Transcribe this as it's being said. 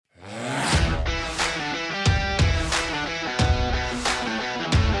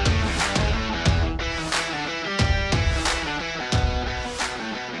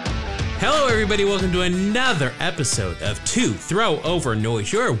everybody. Welcome to another episode of To Throw Over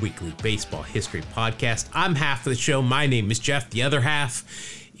Noise, your weekly baseball history podcast. I'm half of the show. My name is Jeff. The other half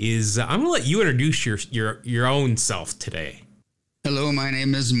is I'm going to let you introduce your own self today. Hello, my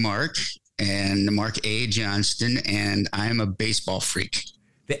name is Mark, and Mark A. Johnston, and I'm a baseball freak.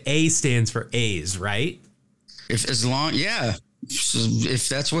 The A stands for A's, right? If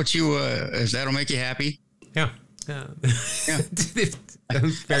that's what you, if that'll make you happy. Yeah. Yeah. I'm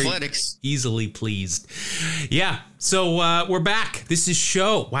very Athletics. Easily pleased. Yeah. So we're back. This is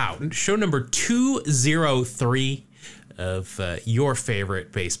show number 203 of your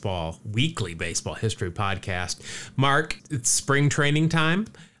favorite weekly baseball history podcast. Mark, it's spring training time.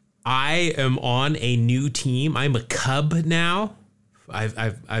 I am on a new team. I'm a Cub now.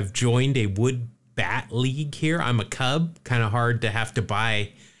 I've joined a wood bat league here. I'm a Cub. Kind of hard to have to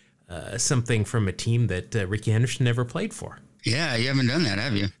buy something from a team that Rickey Henderson never played for. Yeah, you haven't done that,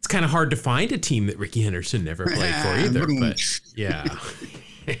 have you? It's kind of hard to find a team that Rickey Henderson never played for either, but yeah.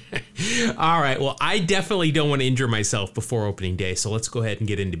 All right, well, I definitely don't want to injure myself before opening day, so let's go ahead and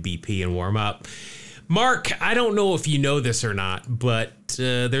get into BP and warm up. Mark, I don't know if you know this or not, but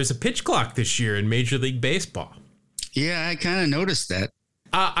there's a pitch clock this year in Major League Baseball. Yeah, I kind of noticed that.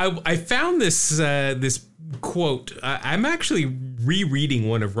 I found this quote. I'm actually rereading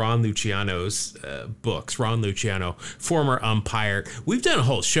one of Ron Luciano's books. Ron Luciano, former umpire. We've done a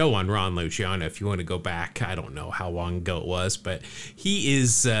whole show on Ron Luciano if you want to go back. I don't know how long ago it was, but he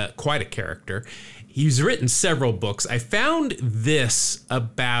is quite a character. He's written several books. I found this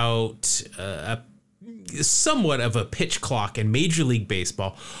about somewhat of a pitch clock in Major League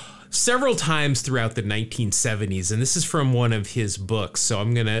Baseball several times throughout the 1970s, and this is from one of his books, so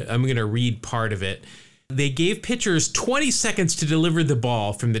I'm gonna read part of it. They gave pitchers 20 seconds to deliver the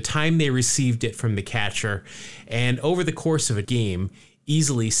ball from the time they received it from the catcher, and over the course of a game,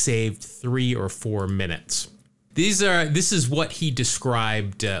 easily saved 3 or 4 minutes. This is what he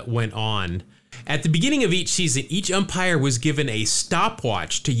described went on. At the beginning of each season, each umpire was given a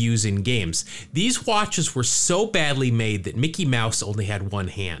stopwatch to use in games. These watches were so badly made that Mickey Mouse only had one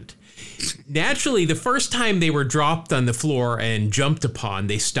hand. Naturally, the first time they were dropped on the floor and jumped upon,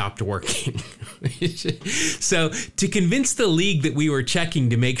 they stopped working. So, to convince the league that we were checking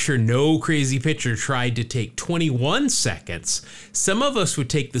to make sure no crazy pitcher tried to take 21 seconds, some of us would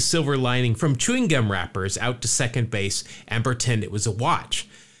take the silver lining from chewing gum wrappers out to second base and pretend it was a watch.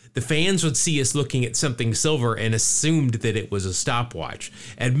 The fans would see us looking at something silver and assumed that it was a stopwatch.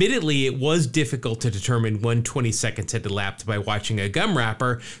 Admittedly, it was difficult to determine when 20 seconds had elapsed by watching a gum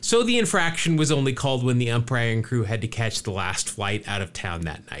wrapper, so the infraction was only called when the umpiring crew had to catch the last flight out of town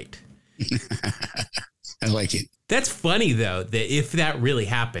that night. I like it. That's funny, though, that if that really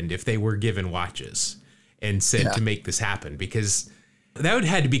happened, if they were given watches and said to make this happen, because that would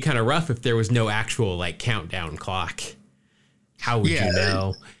have to be kind of rough if there was no actual countdown clock. How would you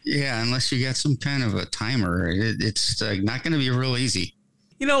know? Yeah, unless you got some kind of a timer, it's not going to be real easy.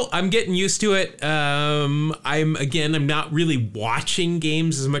 I'm getting used to it. I'm not really watching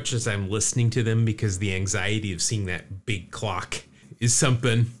games as much as I'm listening to them because the anxiety of seeing that big clock is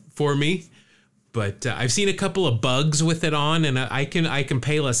something for me. But I've seen a couple of bugs with it on, and I can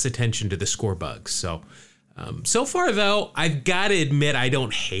pay less attention to the score bugs. So far though, I've got to admit I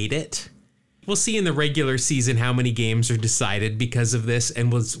don't hate it. We'll see in the regular season how many games are decided because of this,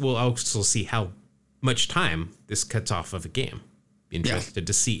 and we'll also see how much time this cuts off of a game. Interested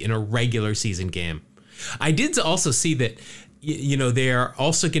to see in a regular season game. I did also see that, they are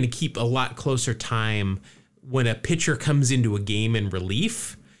also going to keep a lot closer time when a pitcher comes into a game in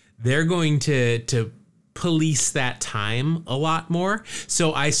relief. They're going to police that time a lot more.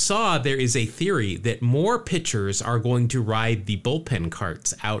 So I saw there is a theory that more pitchers are going to ride the bullpen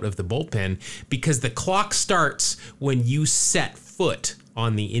carts out of the bullpen because the clock starts when you set foot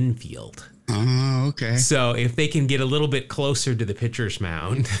on the infield. Oh, okay. So if they can get a little bit closer to the pitcher's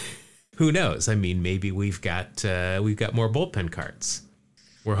mound, who knows? I mean, maybe we've got more bullpen carts.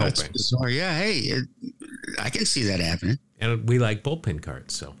 We're hoping. That's bizarre. Yeah, hey, I can see that happening. And we like bullpen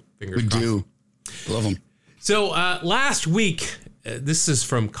carts, so fingers crossed. We do. Love them. So last week, this is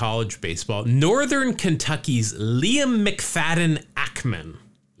from college baseball, Northern Kentucky's Liam McFadden Ackman.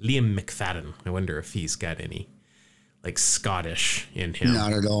 Liam McFadden. I wonder if he's got any Scottish in him.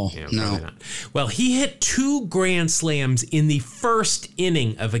 Not at all. Yeah, no. Not. Well, he hit 2 grand slams in the first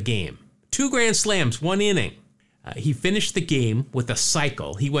inning of a game. 2 grand slams, 1 inning. He finished the game with a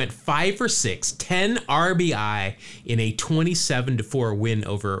cycle. He went 5 for 6, 10 RBI in a 27-4 win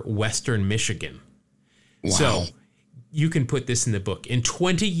over Western Michigan. Wow. So you can put this in the book. In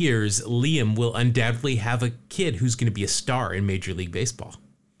 20 years, Liam will undoubtedly have a kid who's going to be a star in Major League Baseball.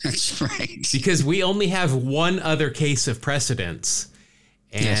 That's right. Because we only have one other case of precedence.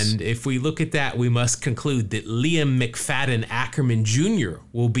 And if we look at that, we must conclude that Liam McFadden Ackerman Jr.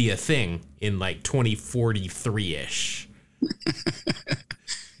 will be a thing in like 2043-ish.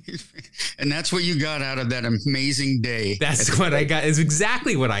 And that's what you got out of that amazing day. That's what I got. It's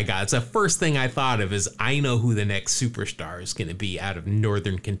exactly what I got. It's the first thing I thought of is I know who the next superstar is going to be out of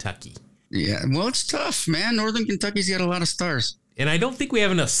Northern Kentucky. Yeah, well, it's tough, man. Northern Kentucky's got a lot of stars. And I don't think we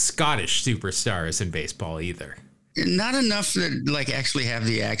have enough Scottish superstars in baseball either. Not enough that like actually have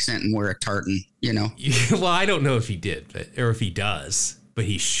the accent and wear a tartan, you know? Well, I don't know if he did, or if he does, but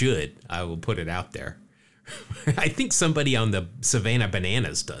he should. I will put it out there. I think somebody on the Savannah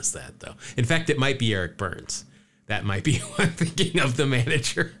Bananas does that, though. In fact, it might be Eric Burns. That might be who I'm thinking of, the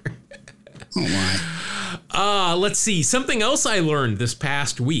manager. Oh, my. Let's see. Something else I learned this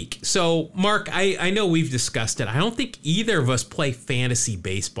past week. So, Mark, I know we've discussed it. I don't think either of us play fantasy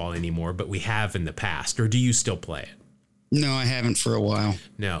baseball anymore, but we have in the past. Or do you still play it? No, I haven't for a while.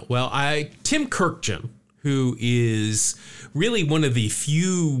 No. Well, Tim Kirkjian, who is really one of the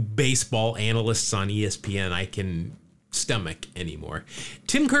few baseball analysts on ESPN I can stomach anymore.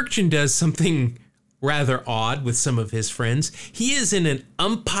 Tim Kirkjian does something rather odd with some of his friends. He is in an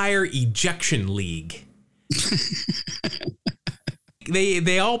umpire ejection league.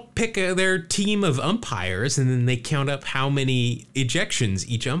 They all pick their team of umpires, and then they count up how many ejections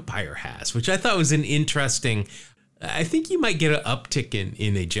each umpire has, which I thought was an interesting. I think you might get an uptick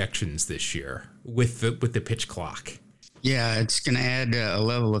in ejections this year with the pitch clock. Yeah, it's going to add a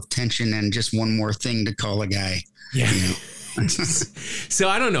level of tension and just one more thing to call a guy. Yeah. You know? So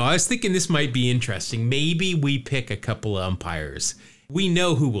I don't know. I was thinking this might be interesting. Maybe we pick a couple of umpires. We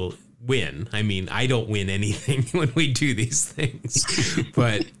know who will win. I mean, I don't win anything when we do these things,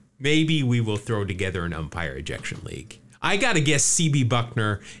 but maybe we will throw together an umpire ejection league. I got to guess CB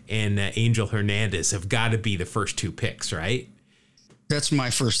Buckner and Angel Hernandez have got to be the first two picks, right? That's my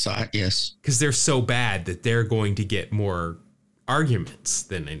first thought, yes. Because they're so bad that they're going to get more arguments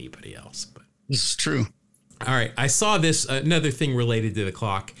than anybody else. But this is true. All right. I saw this, another thing related to the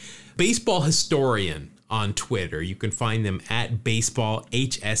clock. Baseball Historian on Twitter. You can find them at Baseball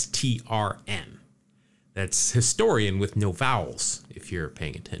HSTRN. That's historian with no vowels, if you're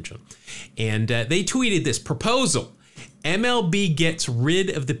paying attention. And they tweeted this proposal. MLB gets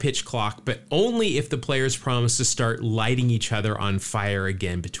rid of the pitch clock, but only if the players promise to start lighting each other on fire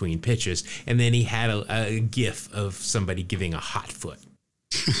again between pitches. And then he had a gif of somebody giving a hot foot.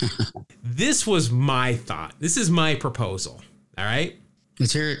 This was my thought. This is my proposal. All right.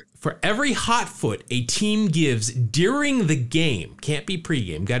 Let's hear it. For every hot foot a team gives during the game, can't be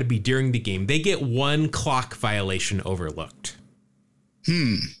pregame, got to be during the game, they get one clock violation overlooked.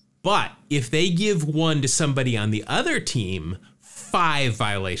 But if they give one to somebody on the other team, 5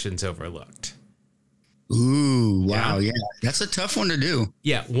 violations overlooked. Ooh, wow. Yeah. That's a tough one to do.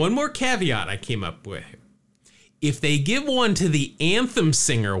 Yeah. One more caveat I came up with. If they give one to the anthem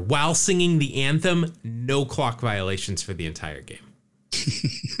singer while singing the anthem, no clock violations for the entire game.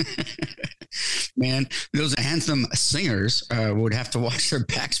 Man, those anthem singers would have to watch their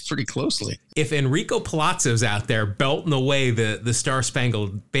backs pretty closely. If Enrico Palazzo's out there belting away the Star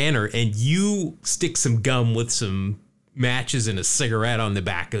Spangled Banner and you stick some gum with some matches and a cigarette on the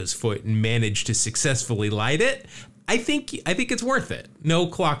back of his foot and manage to successfully light it, I think it's worth it. No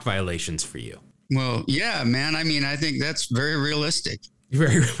clock violations for you. Well, yeah, man. I mean, I think that's very realistic.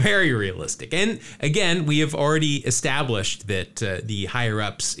 Very, very realistic. And again, we have already established that the higher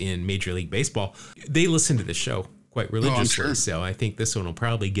ups in Major League Baseball, they listen to the show quite religiously. Sure. So I think this one will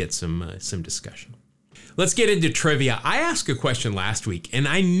probably get some discussion. Let's get into trivia. I asked a question last week, and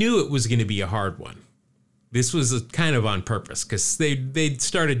I knew it was going to be a hard one. This was kind of on purpose because they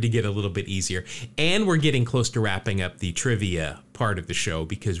started to get a little bit easier. And we're getting close to wrapping up the trivia part of the show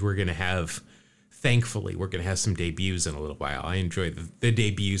because we're going to have... Thankfully, we're going to have some debuts in a little while. I enjoy the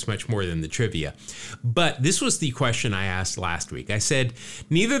debuts much more than the trivia. But this was the question I asked last week. I said,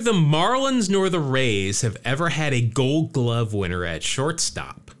 neither the Marlins nor the Rays have ever had a Gold Glove winner at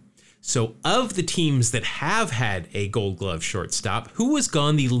shortstop. So of the teams that have had a Gold Glove shortstop, who has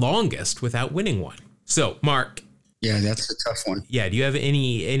gone the longest without winning one? So, Mark. Yeah, that's a tough one. Yeah, do you have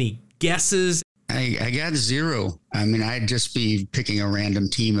any guesses? I got 0. I mean, I'd just be picking a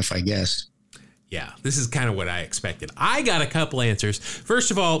random team if I guessed. Yeah, this is kind of what I expected. I got a couple answers. First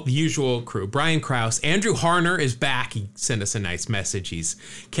of all, the usual crew. Brian Krause. Andrew Harner is back. He sent us a nice message. He's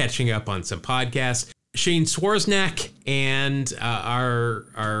catching up on some podcasts. Shane Swarznak and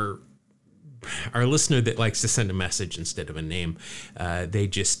our our listener that likes to send a message instead of a name, they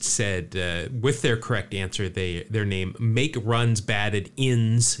just said with their correct answer, their name, make runs batted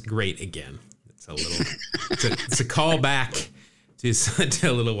ins great again. It's a little, it's a callback to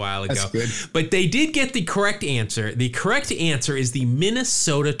a little while ago. That's good. But they did get the correct answer. The correct answer is the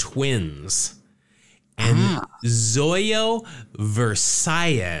Minnesota Twins. And Zoyo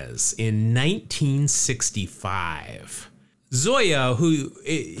Versalles in 1965. Zoyo,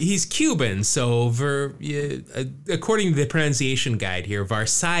 he's Cuban, so according to the pronunciation guide here,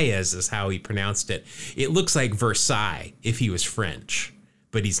 Versalles is how he pronounced it. It looks like Versailles if he was French,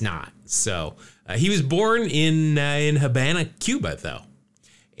 but he's not. So he was born in Havana, Cuba, though,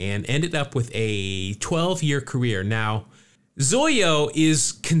 and ended up with a 12-year career. Now, Zoyo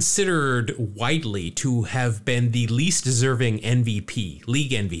is considered widely to have been the least deserving MVP,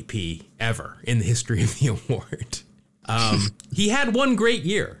 league MVP ever in the history of the award. He had one great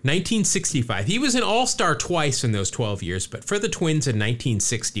year, 1965. He was an all-star twice in those 12 years, but for the Twins in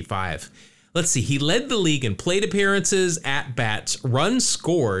 1965, let's see, he led the league in plate appearances, at-bats, runs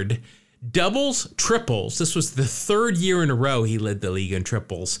scored, doubles, triples. This was the third year in a row he led the league in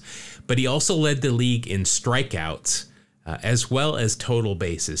triples, but he also led the league in strikeouts, as well as total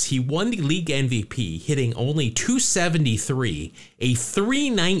bases. He won the league MVP, hitting only .273, a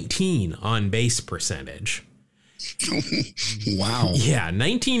 .319 on base percentage. Wow. Yeah,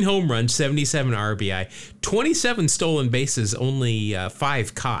 19 home runs, 77 RBI, 27 stolen bases, only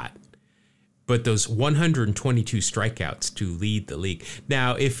 5 caught. But those 122 strikeouts to lead the league.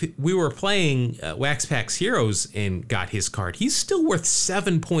 Now, if we were playing Wax Packs Heroes and got his card, he's still worth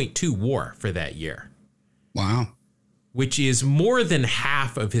 7.2 WAR for that year. Wow. Which is more than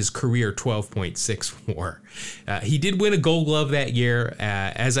half of his career 12.6 WAR. He did win a Gold Glove that year.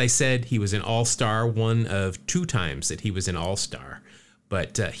 As I said, he was an All-Star, one of 2 times that he was an All-Star.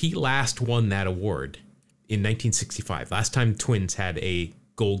 But he last won that award in 1965. Last time Twins had a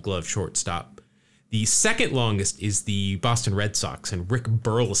Gold Glove shortstop. The second longest is the Boston Red Sox and Rick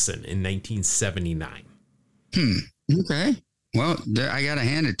Burleson in 1979. Okay. Well, I got to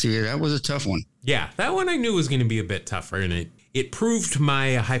hand it to you. That was a tough one. Yeah, that one I knew was going to be a bit tougher, and it proved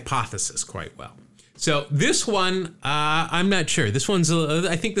my hypothesis quite well. So this one, I'm not sure.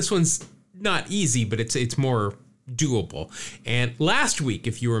 I think this one's not easy, but it's more doable. And last week,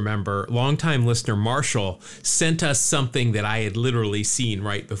 if you remember, longtime listener Marshall sent us something that I had literally seen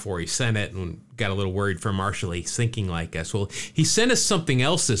right before he sent it, and got a little worried for Marshall. He's thinking like us. Well, he sent us something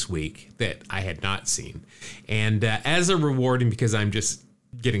else this week that I had not seen. And as a reward, and because I'm just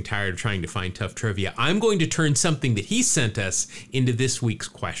getting tired of trying to find tough trivia, I'm going to turn something that he sent us into this week's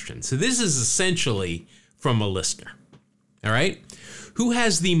question. So this is essentially from a listener. All right. Who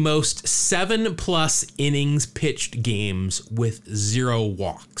has the most 7+ innings pitched games with 0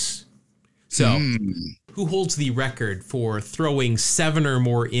 walks? So who holds the record for throwing 7 or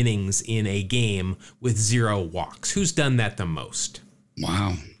more innings in a game with 0 walks? Who's done that the most?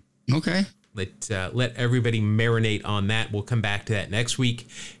 Wow. Okay. Let everybody marinate on that. We'll come back to that next week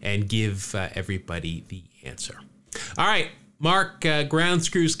and give everybody the answer. All right, Mark, Ground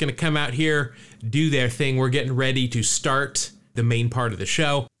Screw's going to come out here, do their thing. We're getting ready to start the main part of the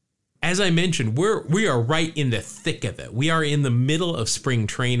show. As I mentioned, we are right in the thick of it. We are in the middle of spring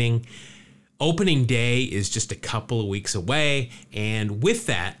training. Opening day is just a couple of weeks away. And with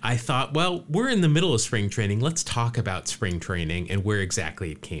that, I thought, well, we're in the middle of spring training. Let's talk about spring training and where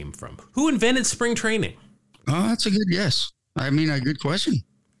exactly it came from. Who invented spring training? Oh, that's a good guess. I mean, a good question.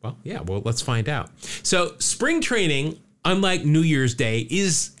 Well, yeah, let's find out. So spring training, unlike New Year's Day,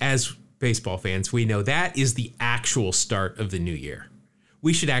 is, as baseball fans, we know that is the actual start of the new year.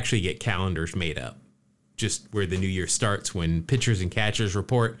 We should actually get calendars made up, just where the new year starts, when pitchers and catchers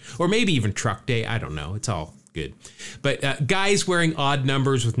report, or maybe even truck day. I don't know. It's all good. But guys wearing odd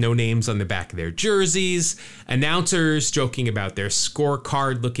numbers with no names on the back of their jerseys, announcers joking about their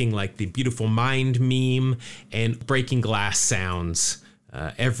scorecard looking like the Beautiful Mind meme, and breaking glass sounds.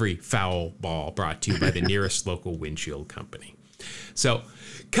 Every foul ball brought to you by the nearest local windshield company. So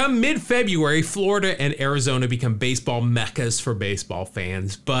come mid-February, Florida and Arizona become baseball meccas for baseball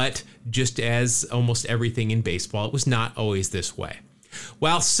fans. But just as almost everything in baseball, it was not always this way.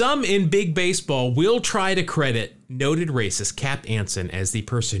 While some in big baseball will try to credit noted racist Cap Anson as the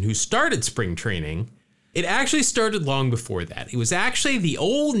person who started spring training, it actually started long before that. It was actually the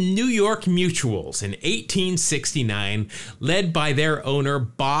old New York Mutuals in 1869, led by their owner,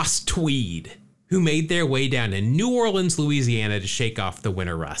 Boss Tweed, who made their way down to New Orleans, Louisiana to shake off the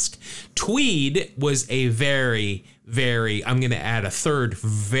winter rust. Tweed was a very, I'm going to add a third,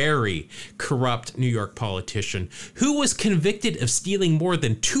 very corrupt New York politician who was convicted of stealing more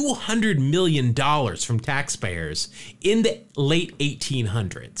than $200 million from taxpayers in the late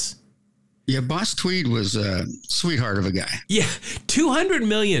 1800s. Yeah, Boss Tweed was a sweetheart of a guy. Yeah, $200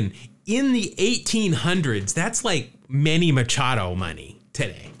 million in the 1800s. That's like Manny Machado money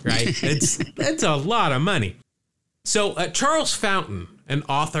today, right? That's a lot of money. So Charles Fountain, an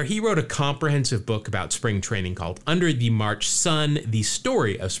author, he wrote a comprehensive book about spring training called Under the March Sun, The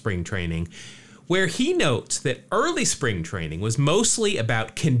Story of Spring Training, where he notes that early spring training was mostly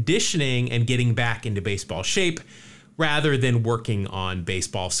about conditioning and getting back into baseball shape rather than working on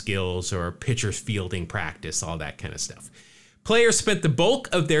baseball skills or pitcher's fielding practice, all that kind of stuff. Players spent the bulk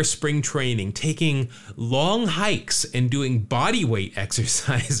of their spring training taking long hikes and doing body weight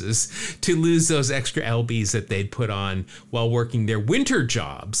exercises to lose those extra lbs that they'd put on while working their winter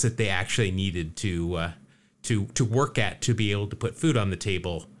jobs that they actually needed to work at to be able to put food on the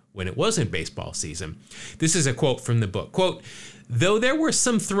table when it wasn't baseball season. This is a quote from the book. Quote, "Though there were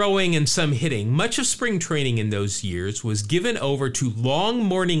some throwing and some hitting, much of spring training in those years was given over to long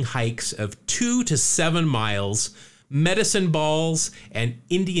morning hikes of 2 to 7 miles, medicine balls, and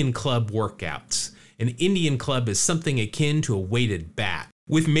Indian club workouts. An Indian club is something akin to a weighted bat,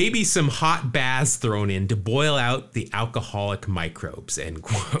 with maybe some hot baths thrown in to boil out the alcoholic microbes," end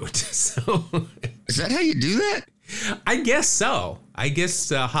quote. So, is that how you do that? I guess so. I guess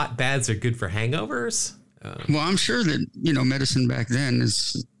hot baths are good for hangovers. Well, I'm sure that, medicine back then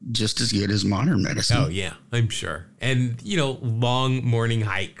is just as good as modern medicine. Oh, yeah, I'm sure. And, long morning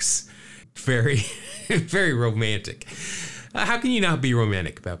hikes. Very, very romantic. How can you not be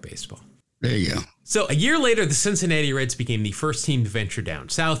romantic about baseball? There you go. So a year later, the Cincinnati Reds became the first team to venture down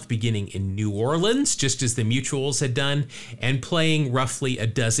south, beginning in New Orleans, just as the Mutuals had done, and playing roughly a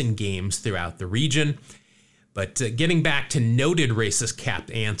dozen games throughout the region. But getting back to noted racist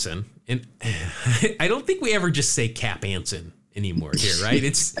Cap Anson, and I don't think we ever just say Cap Anson anymore here, right?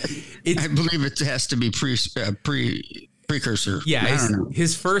 It's I believe it has to be precursor. Yeah,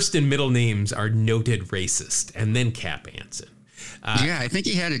 his first and middle names are noted racist, and then Cap Anson. Yeah, I think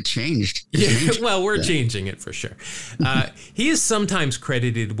he had it changed. Yeah, well, we're changing it for sure. He is sometimes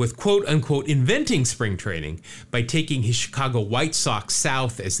credited with quote unquote inventing spring training by taking his Chicago White Sox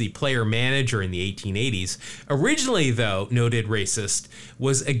south as the player manager in the 1880s. Originally, though, noted racist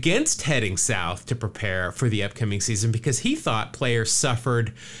was against heading south to prepare for the upcoming season because he thought players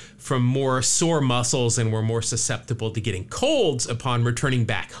suffered from more sore muscles and were more susceptible to getting colds upon returning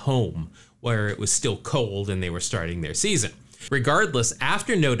back home, where it was still cold and they were starting their season. Regardless,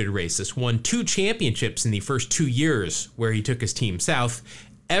 after noted racist won 2 championships in the first 2 years where he took his team south,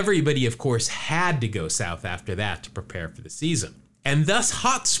 everybody, of course, had to go south after that to prepare for the season. And thus,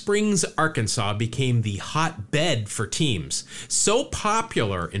 Hot Springs, Arkansas became the hotbed for teams. So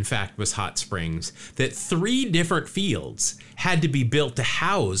popular, in fact, was Hot Springs that 3 different fields had to be built to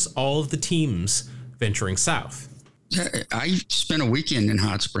house all of the teams venturing south. I spent a weekend in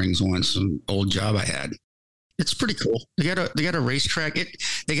Hot Springs once, an old job I had. It's pretty cool. They got a racetrack.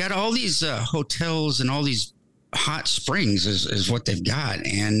 They got all these hotels and all these hot springs is what they've got,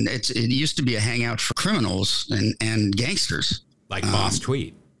 and it used to be a hangout for criminals and gangsters, like Boss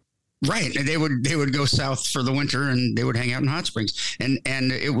Tweed. Right, and they would go south for the winter, and they would hang out in Hot Springs, and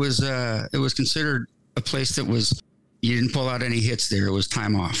it was considered a place that was, you didn't pull out any hits there. It was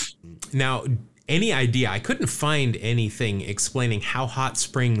time off. Now, any idea? I couldn't find anything explaining how Hot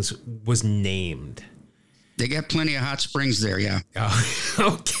Springs was named. They got plenty of hot springs there, yeah. Oh,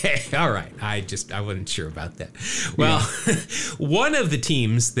 okay, all right. I wasn't sure about that. Well, yeah. One of the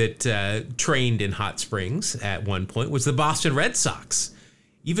teams that trained in Hot Springs at one point was the Boston Red Sox,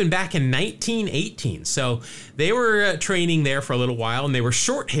 even back in 1918. So they were training there for a little while, and they were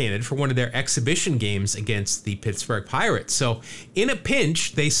shorthanded for one of their exhibition games against the Pittsburgh Pirates. So in a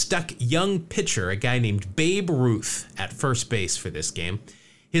pinch, they stuck young pitcher, a guy named Babe Ruth, at first base for this game.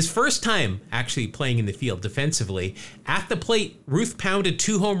 His first time actually playing in the field defensively. At the plate, Ruth pounded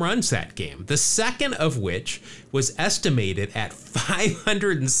 2 home runs that game, the second of which was estimated at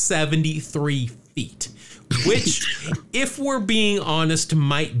 573 feet, which, if we're being honest,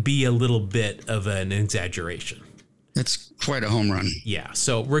 might be a little bit of an exaggeration. That's quite a home run. Yeah,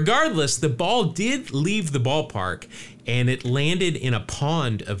 so regardless, the ball did leave the ballpark, and it landed in a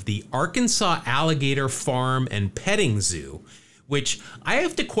pond of the Arkansas Alligator Farm and Petting Zoo, which I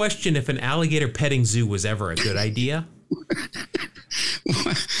have to question if an alligator petting zoo was ever a good idea.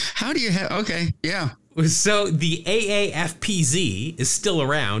 How do you have... Okay, yeah. So the AAFPZ is still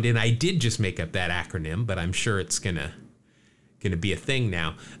around, and I did just make up that acronym, but I'm sure it's gonna be a thing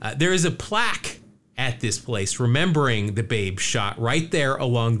now. There is a plaque at this place remembering the babe shot right there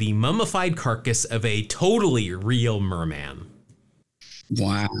along the mummified carcass of a totally real merman.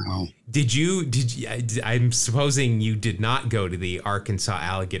 Wow. Did you, I'm supposing you did not go to the Arkansas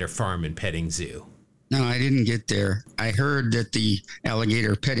Alligator Farm and Petting Zoo. No, I didn't get there. I heard that the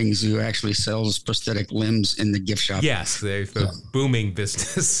alligator petting zoo actually sells prosthetic limbs in the gift shop. Yes, they're the booming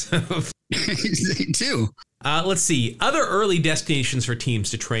business. They do. Let's see. Other early destinations for teams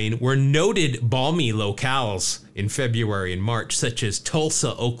to train were noted balmy locales in February and March, such as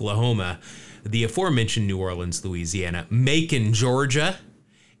Tulsa, Oklahoma, the aforementioned New Orleans, Louisiana, Macon, Georgia,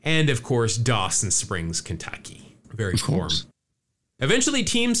 and of course, Dawson Springs, Kentucky. Very warm. Eventually,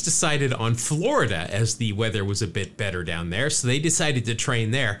 teams decided on Florida as the weather was a bit better down there, so they decided to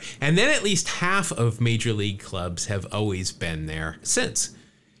train there. And then at least half of major league clubs have always been there since.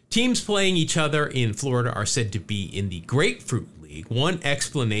 Teams playing each other in Florida are said to be in the Grapefruit League. One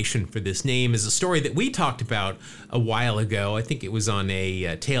explanation for this name is a story that we talked about a while ago. I think it was on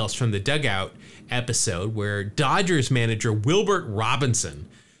a Tales from the Dugout episode where Dodgers manager Wilbert Robinson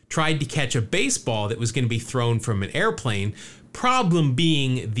tried to catch a baseball that was going to be thrown from an airplane. Problem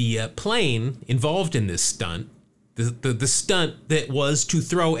being the plane involved in this stunt, the stunt that was to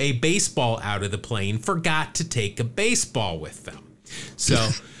throw a baseball out of the plane, forgot to take a baseball with them.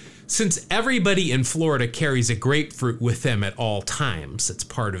 So since everybody in Florida carries a grapefruit with them at all times, it's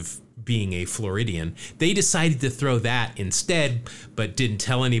part of being a Floridian, they decided to throw that instead, but didn't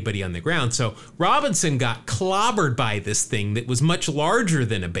tell anybody on the ground. So Robinson got clobbered by this thing that was much larger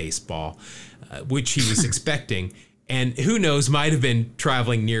than a baseball, which he was expecting. And who knows, might have been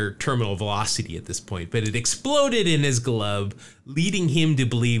traveling near terminal velocity at this point, but it exploded in his glove, leading him to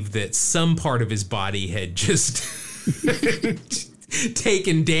believe that some part of his body had just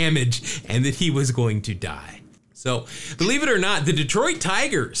taken damage and that he was going to die. So, believe it or not, the Detroit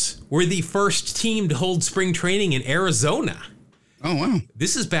Tigers were the first team to hold spring training in Arizona. Oh, wow.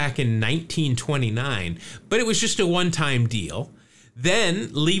 This is back in 1929, but it was just a one-time deal. Then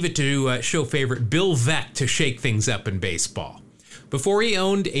leave it to show favorite Bill Veeck to shake things up in baseball. Before he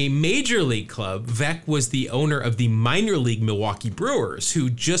owned a major league club, Veeck was the owner of the minor league Milwaukee Brewers, who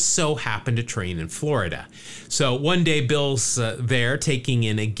just so happened to train in Florida. So one day Bill's there taking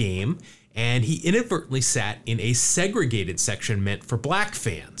in a game, and he inadvertently sat in a segregated section meant for black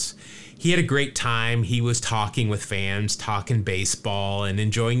fans. He had a great time. He was talking with fans, talking baseball, and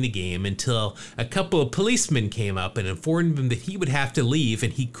enjoying the game until a couple of policemen came up and informed him that he would have to leave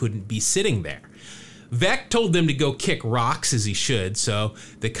and he couldn't be sitting there. Veeck told them to go kick rocks as he should, so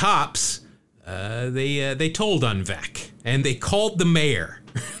the cops, they told on Veeck, and they called the mayor.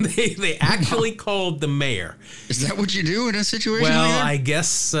 They actually called the mayor. Is that what you do in a situation like that? Well, I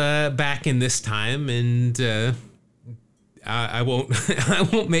guess back in this time, and I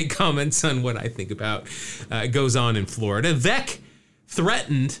won't make comments on what I think about goes on in Florida. Veeck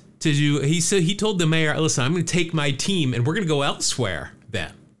threatened to do. He told the mayor, "Listen, I'm going to take my team and we're going to go elsewhere."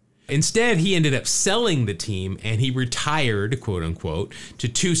 Then, instead, he ended up selling the team and he retired, quote unquote, to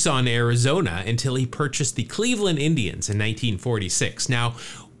Tucson, Arizona, until he purchased the Cleveland Indians in 1946. Now,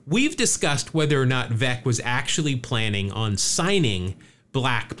 we've discussed whether or not Veeck was actually planning on signing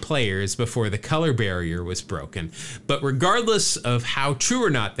black players before the color barrier was broken. But regardless of how true or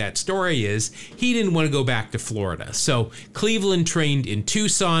not that story is, he didn't want to go back to Florida. So Cleveland trained in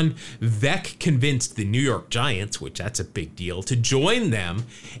Tucson. Veeck convinced the New York Giants, which that's a big deal, to join them.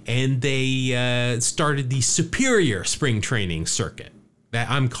 And they started the Superior Spring Training Circuit.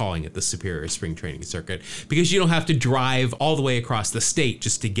 I'm calling it the Superior Spring Training Circuit because you don't have to drive all the way across the state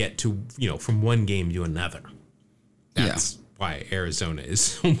just to get to, from one game to another. That's why Arizona is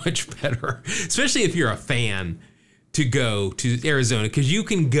so much better, especially if you're a fan, to go to Arizona, because you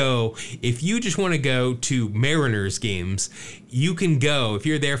can go, if you just want to go to Mariners games, you can go, if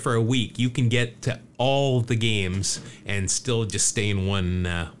you're there for a week, you can get to all the games and still just stay in one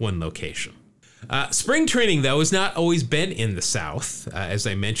location. Spring training, though, has not always been in the South. As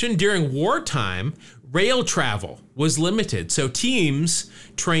I mentioned, during wartime, rail travel was limited, so teams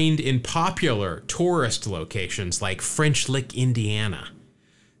trained in popular tourist locations like French Lick, Indiana,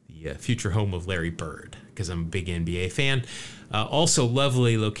 the future home of Larry Bird, because I'm a big NBA fan. Also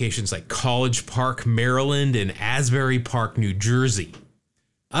lovely locations like College Park, Maryland, and Asbury Park, New Jersey.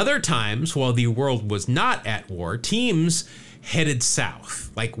 Other times, while the world was not at war, teams headed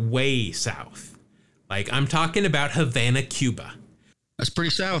south, like way south. Like I'm talking about Havana, Cuba. That's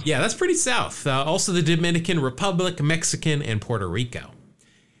pretty south. Yeah, that's pretty south. Also the Dominican Republic, Mexican, and Puerto Rico.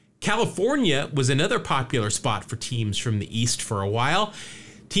 California was another popular spot for teams from the East for a while.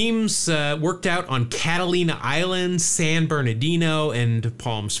 Teams worked out on Catalina Island, San Bernardino, and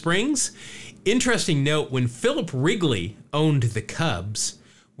Palm Springs. Interesting note, when Philip Wrigley owned the Cubs,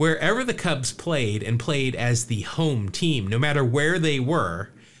 wherever the Cubs played and played as the home team, no matter where they were,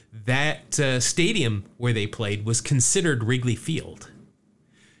 that stadium where they played was considered Wrigley Field.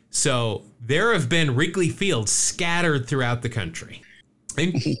 So there have been Wrigley Fields scattered throughout the country.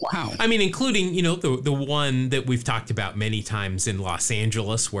 And, wow. I mean, including, the one that we've talked about many times in Los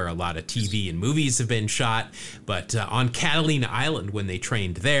Angeles, where a lot of TV and movies have been shot. But on Catalina Island, when they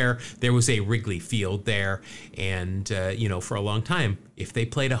trained there was a Wrigley Field there. And, for a long time, if they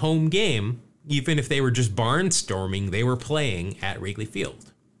played a home game, even if they were just barnstorming, they were playing at Wrigley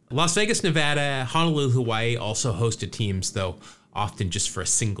Field. Las Vegas, Nevada, Honolulu, Hawaii also hosted teams, though often just for a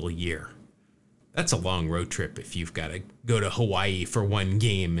single year. That's a long road trip if you've got to go to Hawaii for one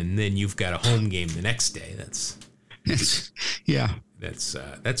game and then you've got a home game the next day. That's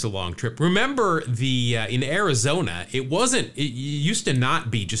a long trip. Remember in Arizona, it used to not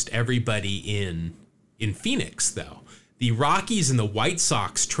be just everybody in Phoenix though. The Rockies and the White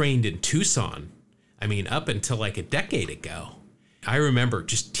Sox trained in Tucson. I mean, up until like a decade ago. I remember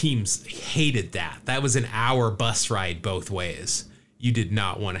just teams hated that. That was an hour bus ride both ways. You did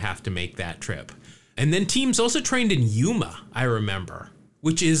not want to have to make that trip. And then teams also trained in Yuma, I remember,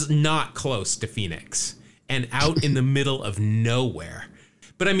 which is not close to Phoenix and out in the middle of nowhere.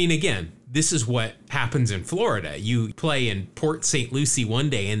 But I mean, again, this is what happens in Florida. You play in Port St. Lucie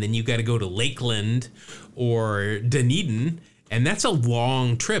one day and then you got to go to Lakeland or Dunedin. And that's a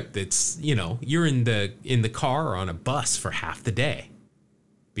long trip. That's, you're in the car or on a bus for half the day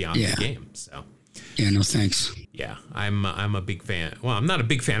beyond the game. So. Yeah, no thanks. Yeah, I'm a big fan. Well, I'm not a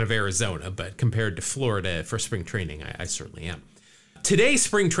big fan of Arizona, but compared to Florida for spring training, I certainly am. Today,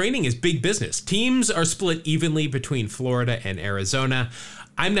 spring training is big business. Teams are split evenly between Florida and Arizona.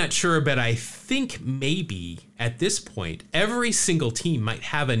 I'm not sure, but I think maybe at this point, every single team might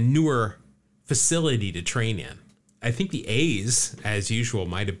have a newer facility to train in. I think the A's, as usual,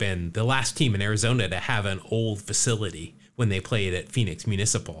 might have been the last team in Arizona to have an old facility when they played at Phoenix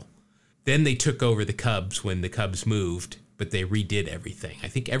Municipal. Then they took over the Cubs when the Cubs moved, but they redid everything. I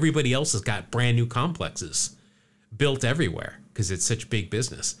think everybody else has got brand new complexes built everywhere because it's such big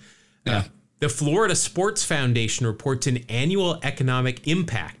business. Yeah. The Florida Sports Foundation reports an annual economic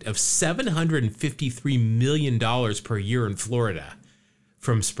impact of $753 million per year in Florida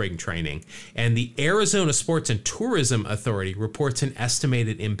from spring training. And the Arizona Sports and Tourism Authority reports an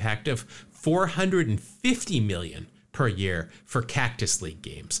estimated impact of $450 million per year for Cactus League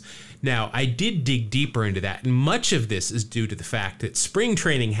games. Now, I did dig deeper into that, and much of this is due to the fact that spring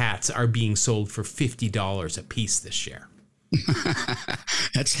training hats are being sold for $50 a piece this year.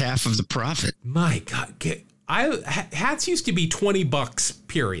 That's half of the profit. My God. Hats used to be $20,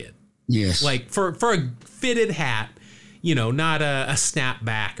 period. Yes. Like for a fitted hat, not a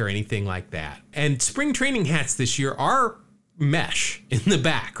snapback or anything like that. And spring training hats this year are mesh in the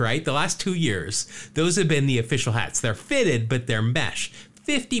back, right? The last 2 years, those have been the official hats. They're fitted, but they're mesh.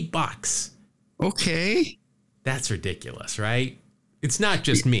 $50. Okay. That's ridiculous, right? It's not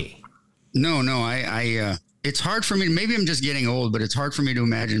just me. No, I it's hard for me. Maybe I'm just getting old, but it's hard for me to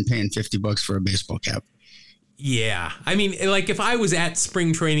imagine paying $50 for a baseball cap. Yeah. I mean, like if I was at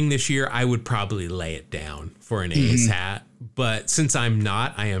spring training this year, I would probably lay it down for an A's hat. But since I'm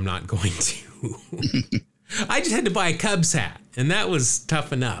not, I am not going to. I just had to buy a Cubs hat, and that was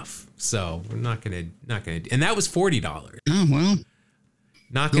tough enough. So we're not gonna, and that was $40. Oh well,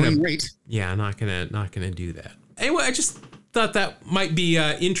 not gonna. Great. Yeah, not gonna do that. Anyway, I just thought that might be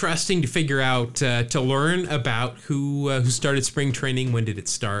interesting to figure out, to learn about who started spring training. When did it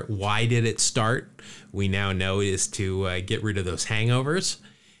start? Why did it start? We now know is to get rid of those hangovers.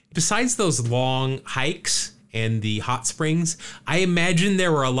 Besides those long hikes and the hot springs, I imagine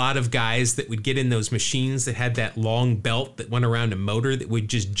there were a lot of guys that would get in those machines that had that long belt that went around a motor that would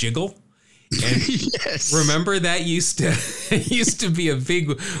just jiggle. And yes. Remember that used to be a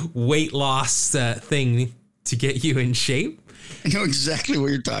big weight loss thing to get you in shape. I know exactly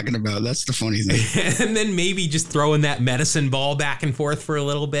what you're talking about. That's the funny thing. And then maybe just throwing that medicine ball back and forth for a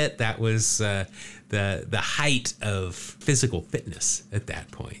little bit. That was the height of physical fitness at that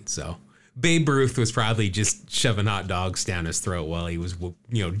point. So Babe Ruth was probably just shoving hot dogs down his throat while he was,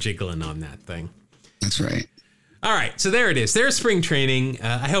 jiggling on that thing. That's right. All right. So there it is. There's spring training.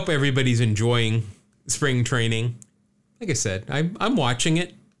 I hope everybody's enjoying spring training. Like I said, I'm watching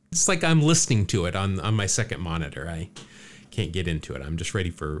it. It's like I'm listening to it on my second monitor. I can't get into it. I'm just ready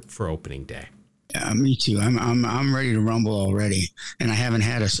for opening day. Me too. I'm ready to rumble already, and I haven't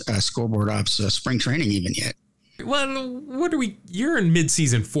had a scoreboard ops spring training even yet. Well, what are we? You're in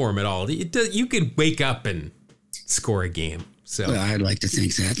mid-season form at all. You could wake up and score a game. So well, I'd like to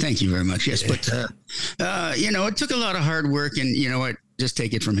think that. Thank you very much. Yes, but it took a lot of hard work, and you know what? Just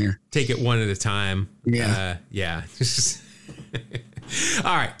take it from here. Take it one at a time. Yeah. Yeah.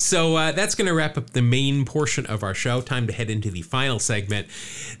 All right, so that's going to wrap up the main portion of our show. Time to head into the final segment.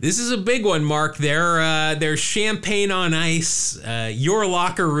 This is a big one, Mark. There's champagne on ice. Your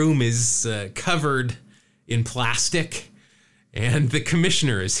locker room is covered in plastic, and the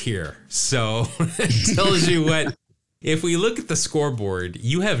commissioner is here. So it tells you what. If we look at the scoreboard,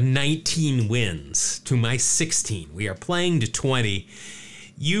 you have 19 wins to my 16. We are playing to 20.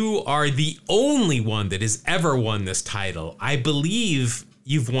 You are the only one that has ever won this title. I believe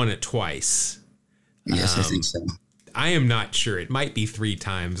you've won it twice. Yes, I think so. I am not sure. It might be 3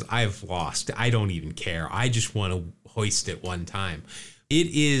 times. I've lost. I don't even care. I just want to hoist it one time. It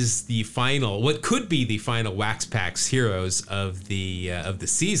is the final, what could be the final Wax Packs Heroes of the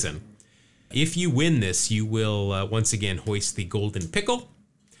season. If you win this, you will once again hoist the Golden Pickle.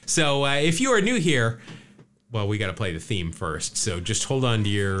 So if you are new here, well, we got to play the theme first. So just hold on to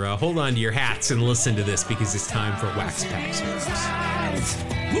your hats and listen to this because it's time for Wax Packs Heroes.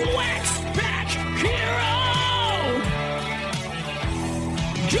 Wax Pack Hero!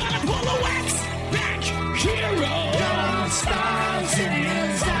 Gotta pull a Wax Pack Hero! Got stars in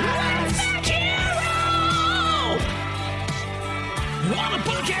his eyes. Wax Pack Hero! On the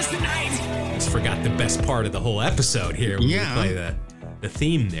podcast tonight. Just forgot the best part of the whole episode here when we play the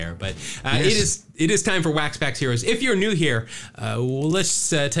theme there, but yes. It is time for Wax Packs Heroes. If you're new here, let's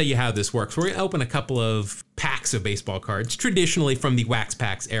tell you how this works. We're going to open a couple of packs of baseball cards, traditionally from the Wax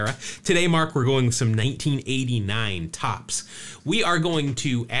Packs era. Today, Mark, we're going with some 1989 tops. We are going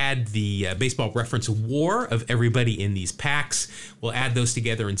to add the baseball reference WAR of everybody in these packs. We'll add those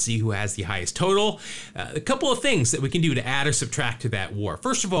together and see who has the highest total. A couple of things that we can do to add or subtract to that WAR.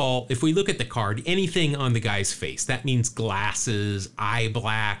 First of all, if we look at the card, anything on the guy's face, that means glasses, eye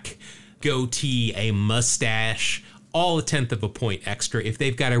black, goatee, a mustache, all 1/10 of a point extra. If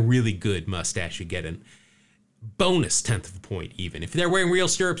they've got a really good mustache, you get a bonus 1/10 of a point even. If they're wearing real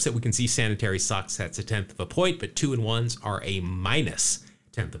stirrups that we can see sanitary socks, that's a 1/10 of a point, but 2 and 1s are a minus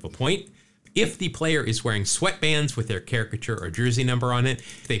 1/10 of a point. If the player is wearing sweatbands with their caricature or jersey number on it,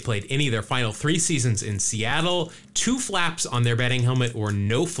 if they played any of their final 3 seasons in Seattle, 2 flaps on their batting helmet or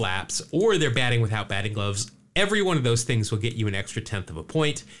no flaps, or they're batting without batting gloves, every one of those things will get you an extra 1/10 of a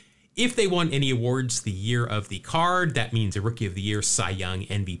point. If they won any awards the year of the card, that means a Rookie of the Year, Cy Young,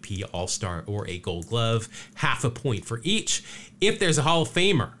 MVP, All-Star, or a Gold Glove, 1/2 a point for each. If there's a Hall of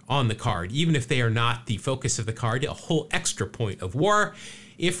Famer on the card, even if they are not the focus of the card, a whole extra point of WAR.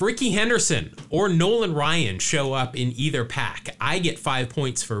 If Ricky Henderson or Nolan Ryan show up in either pack, I get 5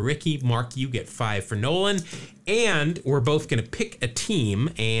 points for Ricky. Mark, you get 5 for Nolan. And we're both going to pick a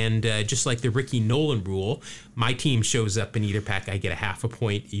team. And just like the Ricky Nolan rule, my team shows up in either pack, I get a 1/2 a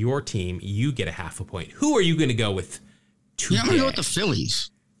point. Your team, you get a 1/2 a point. Who are you going to go with today? I'm going to go with the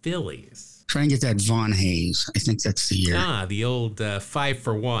Phillies. Phillies. Try and get that Von Hayes. I think that's the year. The old 5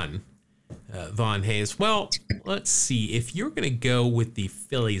 for 1. Von Hayes. Well, let's see. If you're going to go with the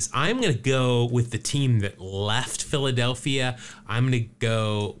Phillies, I'm going to go with the team that left Philadelphia. I'm going to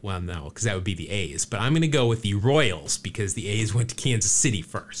go, well, no, because that would be the A's, but I'm going to go with the Royals because the A's went to Kansas City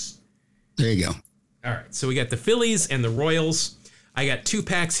first. There you go. All right. So we got the Phillies and the Royals. I got 2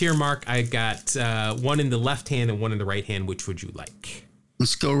 packs here, Mark. I got one in the left hand and one in the right hand. Which would you like?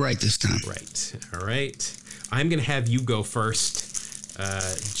 Let's go right this time. Right. All right. I'm going to have you go first.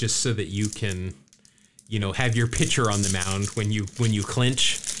 Just so that you can, have your pitcher on the mound when you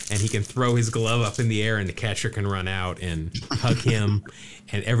clinch, and he can throw his glove up in the air, and the catcher can run out and hug him,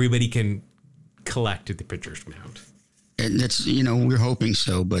 and everybody can collect at the pitcher's mound. And that's, we're hoping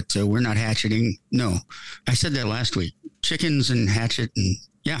so, but we're not hatcheting. No, I said that last week. Chickens and hatchet, and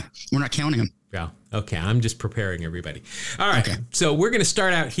we're not counting them. Yeah. Okay. I'm just preparing everybody. All right. Okay. So we're going to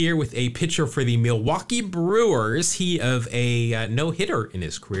start out here with a pitcher for the Milwaukee Brewers. He of a no-hitter in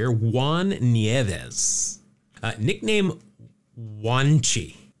his career, Juan Nieves. Nickname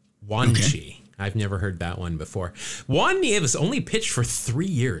Juanchi. Okay. I've never heard that one before. Juan Nieves only pitched for 3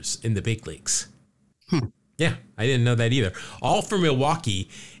 years in the big leagues. Yeah, I didn't know that either. All for Milwaukee,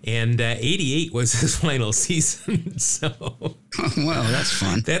 and 88 was his final season. So, well, that's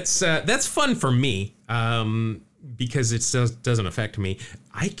fun. That's fun for me because it doesn't affect me.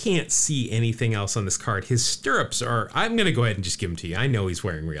 I can't see anything else on this card. His stirrups are. I'm going to go ahead and just give them to you. I know he's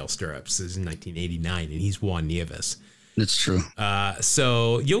wearing real stirrups. This is 1989, and he's Juan Nieves. That's true.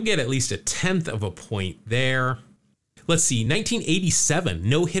 So you'll get at least a 1/10 of a point there. Let's see, 1987,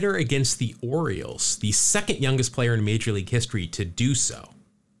 no-hitter against the Orioles, the second youngest player in Major League history to do so.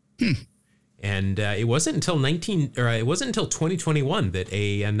 And it wasn't until 2021 that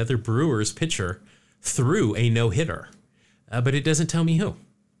another Brewers pitcher threw a no-hitter, but it doesn't tell me who.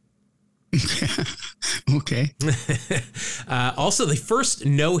 Okay. Also, the first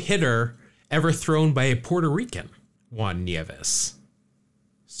no-hitter ever thrown by a Puerto Rican, Juan Nieves.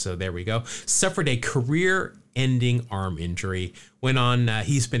 So there we go. Suffered a career-ending arm injury. Went on,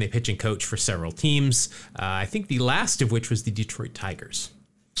 he's been a pitching coach for several teams. I think the last of which was the Detroit Tigers.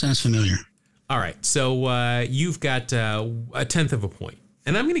 Sounds familiar. All right, so you've got a 1/10 of a point.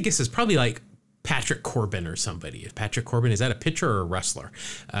 And I'm going to guess it's probably like Patrick Corbin or somebody. Patrick Corbin, is that a pitcher or a wrestler?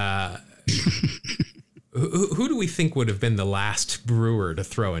 Who do we think would have been the last Brewer to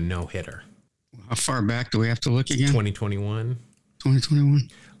throw a no-hitter? How far back do we have to look again? 2021. 2021.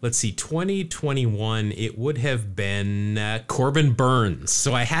 Let's see, 2021, it would have been Corbin Burns.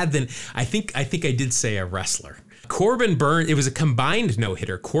 So I think I did say a wrestler. Corbin Burns, it was a combined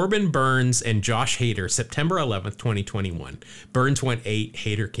no-hitter. Corbin Burns and Josh Hader, September 11th, 2021. Burns went 8,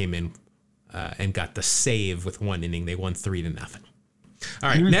 Hader came in and got the save with 1 inning. They won 3-0. All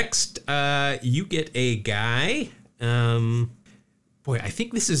right, next, you get a guy. Boy, I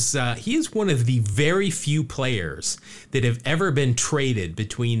think this is, he is one of the very few players that have ever been traded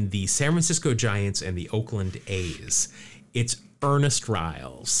between the San Francisco Giants and the Oakland A's. It's Ernest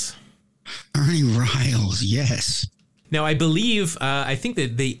Riles. Ernie Riles, yes. Now, I believe, I think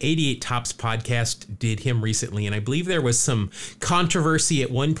that the 88 Tops podcast did him recently, and I believe there was some controversy at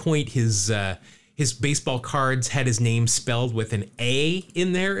one point. His baseball cards had his name spelled with an A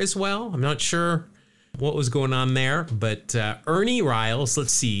in there as well. I'm not sure what was going on there, but Ernie Riles,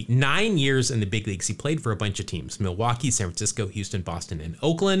 let's see, 9 years in the big leagues. He played for a bunch of teams: Milwaukee, San Francisco, Houston, Boston, and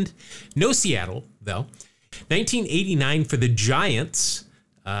Oakland. No Seattle, though. 1989 for the Giants.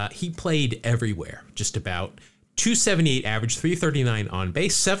 He played everywhere, just about. 278 average, 339 on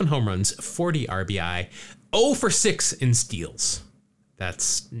base, 7 home runs, 40 RBI, 0 for 6 in steals.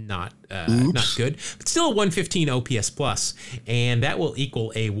 That's not good, but still a 115 OPS plus, and that will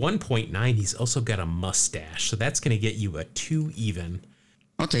equal a 1.9. He's also got a mustache, so that's going to get you a 2 even.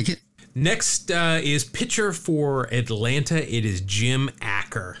 I'll take it. Next is pitcher for Atlanta. It is Jim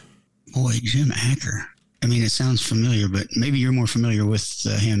Acker. Boy, Jim Acker. I mean, it sounds familiar, but maybe you're more familiar with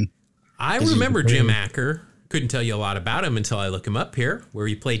him. I remember Jim Acker. Couldn't tell you a lot about him until I look him up here, where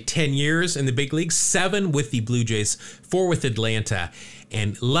he played 10 years in the big leagues, 7 with the Blue Jays, 4 with Atlanta.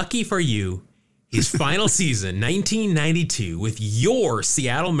 And lucky for you, his final season, 1992, with your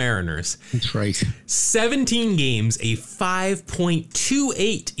Seattle Mariners. That's right. 17 games, a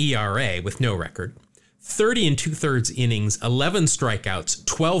 5.28 ERA with no record, 30 2/3 innings, 11 strikeouts,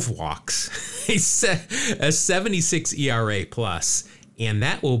 12 walks, a 76 ERA plus. And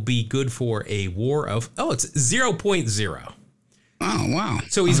that will be good for a WAR of, it's 0.0. Oh, wow.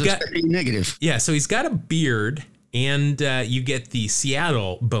 So he's got negative. Yeah, so he's got a beard, and you get the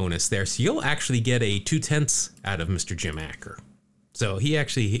Seattle bonus there. So you'll actually get a 2/10 out of Mr. Jim Acker. So he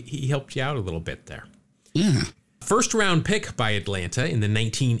helped you out a little bit there. Yeah. First round pick by Atlanta in the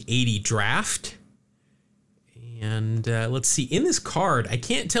 1980 draft. And let's see, in this card, I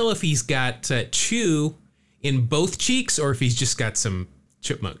can't tell if he's got chew in both cheeks or if he's just got some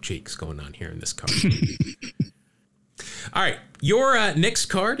chipmunk cheeks going on here in this card. All right, your next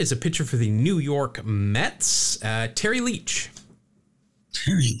card is a pitcher for the New York Mets, Terry Leach.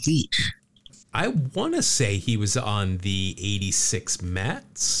 Terry Leach. I want to say he was on the 86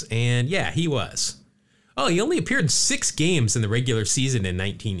 Mets, and yeah, he was. Oh, he only appeared 6 games in the regular season in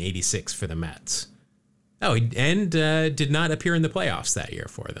 1986 for the Mets. Oh, and did not appear in the playoffs that year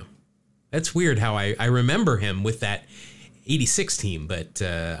for them. That's weird how I remember him with that 86 team, but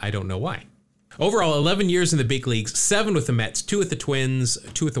I don't know why. Overall, 11 years in the big leagues, 7 with the Mets, 2 with the Twins,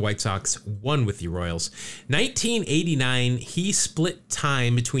 2 with the White Sox, 1 with the Royals. 1989, he split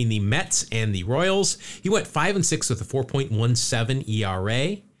time between the Mets and the Royals. He went 5-6 with a 4.17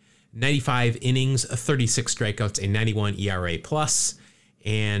 ERA, 95 innings, 36 strikeouts, a 91 ERA plus,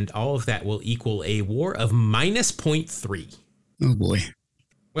 and all of that will equal a WAR of -0.3. Oh boy.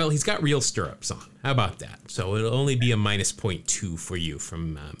 Well, he's got real stirrups on. How about that? So it'll only be a -0.2 for you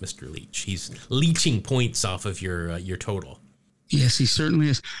from Mr. Leach. He's leeching points off of your total. Yes, he certainly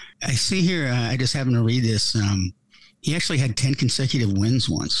is. I see here, I just happened to read this. He actually had 10 consecutive wins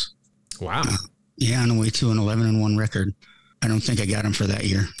once. Wow. On the way to an 11-1 record. I don't think I got him for that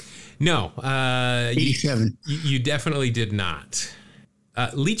year. No. 87. You definitely did not.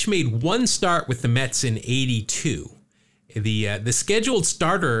 Leach made 1 start with the Mets in 82. The scheduled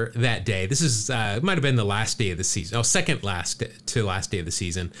starter that day, this is it might have been the last day of the season. Oh, second last to last day of the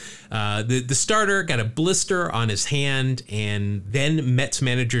season. The starter got a blister on his hand, and then Mets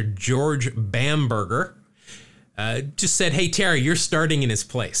manager George Bamberger just said, "Hey, Terry, you're starting in his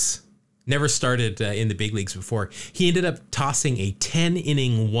place." Never started in the big leagues before. He ended up tossing a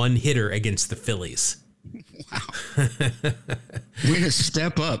 10-inning one-hitter against the Phillies. Wow. Way to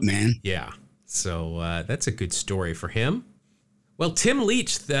step up, man. Yeah. So that's a good story for him. Well, Tim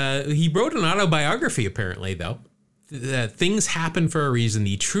Leach, he wrote an autobiography, apparently, though. Things Happen for a Reason,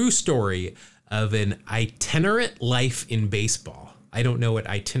 the true story of an itinerant life in baseball. I don't know what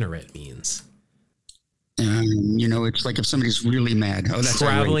itinerant means. It's like if somebody's really mad. Oh, that's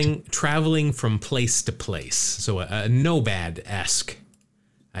traveling from place to place. So a Nobad-esque,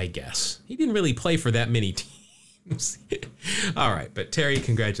 I guess. He didn't really play for that many teams. All right, but Terry,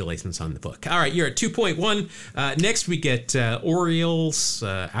 congratulations on the book. All right, you're at 2.1. Next, we get Orioles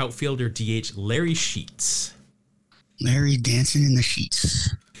outfielder DH Larry Sheets. Larry dancing in the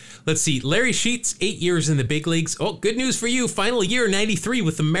sheets. Let's see. Larry Sheets, 8 years in the big leagues. Oh, good news for you. Final year, 93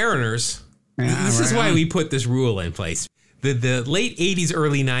 with the Mariners. This is why we put this rule in place. The late 80s,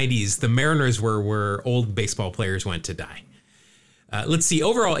 early 90s, the Mariners were where old baseball players went to die. Let's see,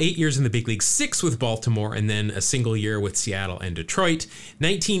 overall 8 years in the big league, 6 with Baltimore, and then a single year with Seattle and Detroit.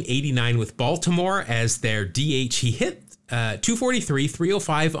 1989 with Baltimore as their DH. He hit 243,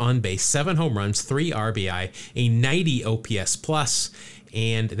 305 on base, 7 home runs, 3 RBI, a 90 OPS plus,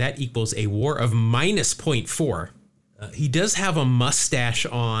 and that equals a WAR of minus 0.4. He does have a mustache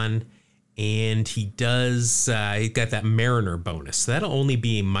on, and he got that Mariner bonus, so that'll only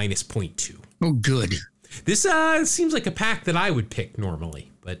be a minus 0.2. Oh, good. This seems like a pack that I would pick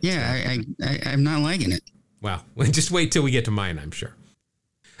normally, but yeah, I'm not liking it. Well, just wait till we get to mine, I'm sure.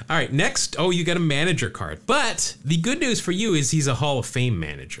 All right, next. Oh, you got a manager card, but the good news for you is he's a Hall of Fame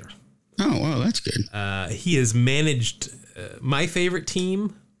manager. Oh, well, that's good. He has managed my favorite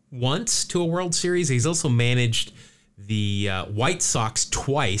team once to a World Series. He's also managed the White Sox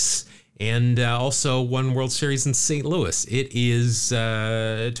twice, and also won World Series in St. Louis. It is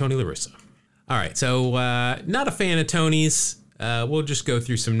Tony La Russa. All right, so not a fan of Tony's. We'll just go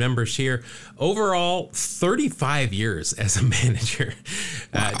through some numbers here. Overall, 35 years as a manager.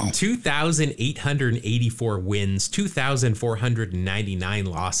 Wow. 2,884 wins, 2,499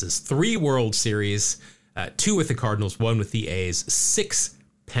 losses, 3 World Series, 2 with the Cardinals, 1 with the A's, 6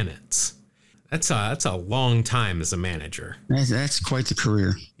 pennants. That's a long time as a manager. That's quite the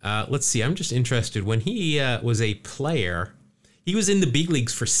career. Let's see. I'm just interested. When he was a player, he was in the big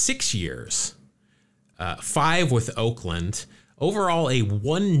leagues for 6 years. 5 with Oakland. Overall, a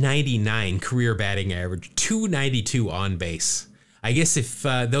 199 career batting average, 292 on base. I guess if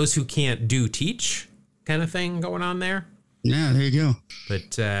those who can't do teach kind of thing going on there. Yeah, there you go.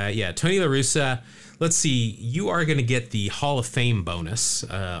 But yeah, Tony La Russa, let's see. You are going to get the Hall of Fame bonus.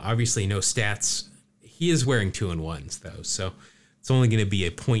 Obviously, no stats. He is wearing 2-1s, though, so it's only going to be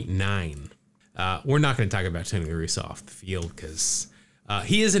a 0.9. We're not going to talk about Tony La Russa off the field because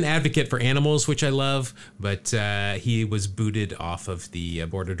he is an advocate for animals, which I love, but he was booted off of the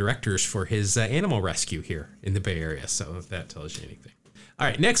board of directors for his animal rescue here in the Bay Area, so if that tells you anything. All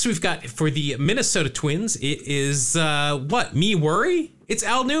right, next we've got, for the Minnesota Twins, it is, me worry? It's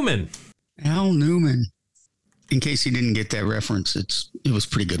Al Newman. Al Newman. In case you didn't get that reference, it was a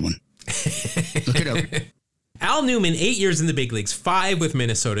pretty good one. Look it up. Al Newman, 8 years in the big leagues, 5 with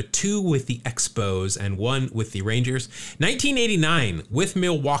Minnesota, 2 with the Expos, and 1 with the Rangers. 1989 with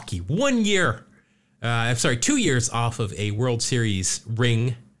Milwaukee, 2 years off of a World Series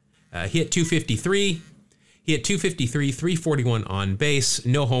ring. He hit 253. He hit 253, 341 on base,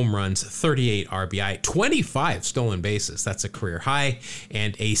 no home runs, 38 RBI, 25 stolen bases. That's a career high,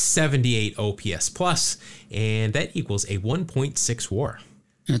 and a 78 OPS plus, and that equals a 1.6 WAR.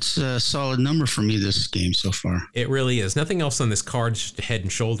 That's a solid number for me this game so far. It really is. Nothing else on this card, just head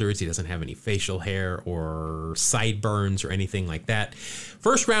and shoulders. He doesn't have any facial hair or sideburns or anything like that.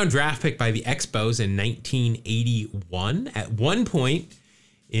 First round draft pick by the Expos in 1981. At one point,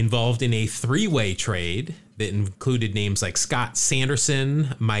 involved in a 3-way trade that included names like Scott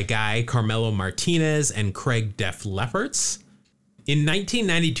Sanderson, my guy Carmelo Martinez, and Craig Def Lefferts. In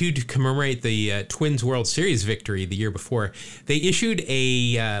 1992, to commemorate the Twins World Series victory the year before, they issued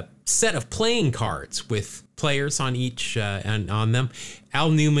a set of playing cards with players on each and on them.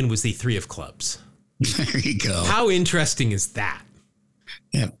 Al Newman was the 3 of clubs. There you go. How interesting is that?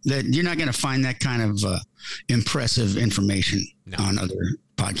 Yeah, you're not going to find that kind of impressive information on other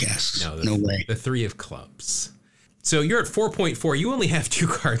podcasts. No way. The 3 of clubs. So you're at 4.4. You only have 2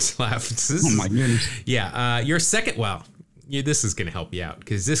 cards left. Oh, my goodness. Yeah. Your second, Yeah, this is going to help you out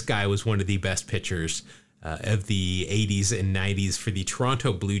because this guy was one of the best pitchers of the 80s and 90s for the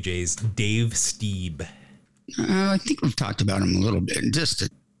Toronto Blue Jays, Dave Stieb. I think we've talked about him a little bit. Just an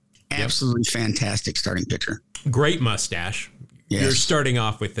absolutely fantastic starting pitcher. Great mustache. Yes. You're starting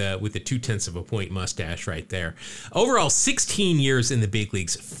off with a 0.2 of a point mustache right there. Overall, 16 years in the big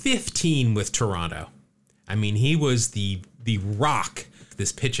leagues, 15 with Toronto. I mean, he was the rock of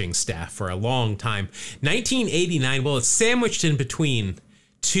this pitching staff for a long time. 1989, well, it's sandwiched in between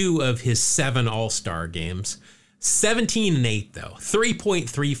two of his 7 All-Star games. 17-8 though,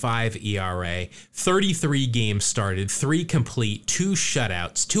 3.35 ERA, 33 games started, 3 complete, 2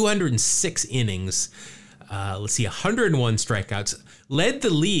 shutouts, 206 innings. 101 strikeouts. Led the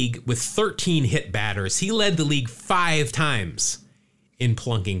league with 13 hit batters. He led the league 5 times in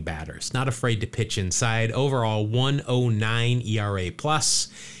plunking batters. Not afraid to pitch inside. Overall, 109 ERA plus,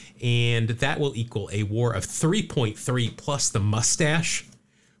 and that will equal a WAR of 3.3 plus the mustache.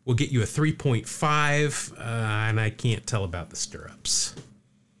 Will get you a 3.5, and I can't tell about the stirrups.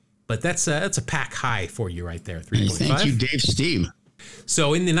 But that's a pack high for you right there, 3.5. Thank you, Dave Stieb.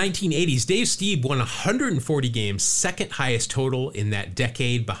 So in the 1980s, Dave Stieb won 140 games, second highest total in that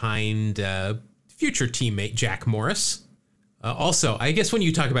decade behind future teammate Jack Morris. Also, I guess when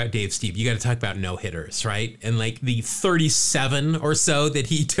you talk about Dave Stieb, you got to talk about no-hitters, right? And like the 37 or so that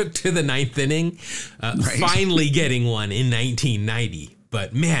he took to the 9th inning, finally getting one in 1990.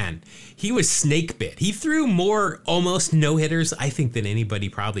 But man, he was snake bit. He threw more almost no-hitters, I think, than anybody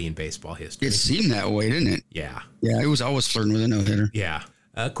probably in baseball history. It seemed that way, didn't it? Yeah. Yeah, he was always flirting with a no-hitter. Yeah.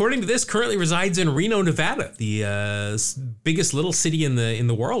 According to this, currently resides in Reno, Nevada, the biggest little city in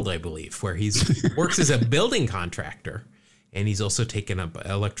the world, I believe, where he works as a building contractor, and he's also taken up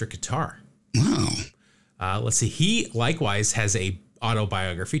electric guitar. Wow. Let's see. He likewise has a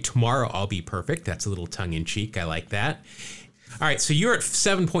autobiography, Tomorrow I'll Be Perfect. That's a little tongue-in-cheek. I like that. All right, so you're at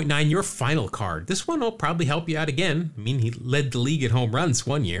 7.9, your final card. This one will probably help you out again. I mean, he led the league at home runs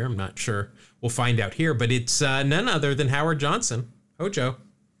one year. I'm not sure. We'll find out here, but it's none other than Howard Johnson. Hojo.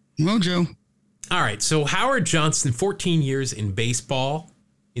 Mojo. All right, so Howard Johnson, 14 years in baseball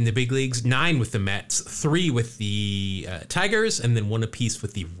in the big leagues, 9 with the Mets, 3 with the Tigers, and then 1 apiece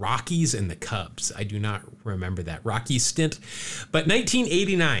with the Rockies and the Cubs. I do not remember that Rockies stint. But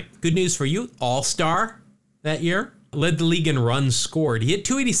 1989, good news for you, All-Star that year. Led the league in runs scored. He hit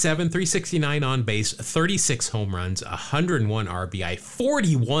 287, 369 on base, 36 home runs, 101 RBI,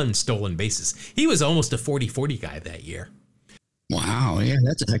 41 stolen bases. He was almost a 40-40 guy that year. Wow, yeah,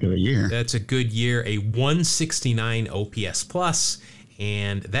 that's a heck of a year. That's a good year, a 169 OPS plus,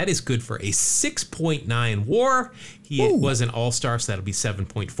 and that is good for a 6.9 WAR. He was an all-star, so that'll be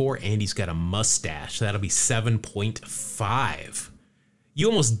 7.4, and he's got a mustache. So that'll be 7.5. You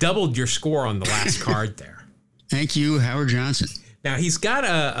almost doubled your score on the last card there. Thank you, Howard Johnson. Now, he's got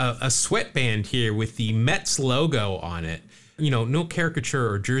a sweatband here with the Mets logo on it. You know, no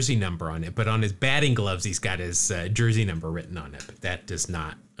caricature or jersey number on it, but on his batting gloves, he's got his jersey number written on it. But that does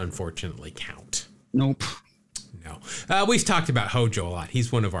not, unfortunately, count. Nope. No. We've talked about Hojo a lot.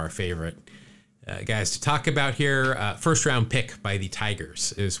 He's one of our favorite guys to talk about here. First round pick by the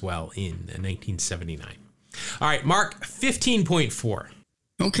Tigers as well in 1979. All right, Mark, 15.4.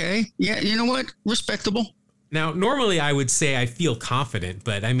 Okay. Yeah, you know what? Respectable. Now, normally I would say I feel confident,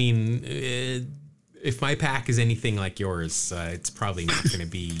 but I mean, if my pack is anything like yours, it's probably not going to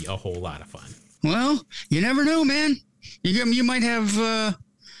be a whole lot of fun. Well, you never know, man. You might have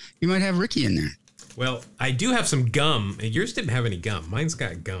Ricky in there. Well, I do have some gum. Yours didn't have any gum. Mine's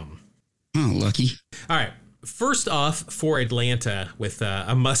got gum. Oh, lucky. All right. First off, for Atlanta with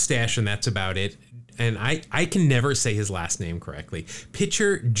a mustache, and that's about it. And I can never say his last name correctly.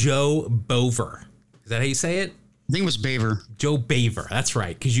 Pitcher Joe Bover. Is that how you say it? I think it was Baver. Joe Baver. That's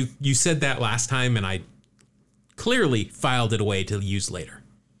right. Because you said that last time, and I clearly filed it away to use later.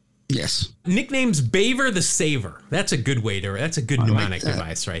 Yes. Nickname's Baver the Saver. That's a good way to. That's a good mnemonic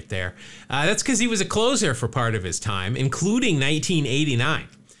device right there. That's because he was a closer for part of his time, including 1989.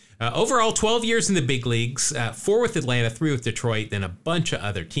 Overall, 12 years in the big leagues, 4 with Atlanta, 3 with Detroit, then a bunch of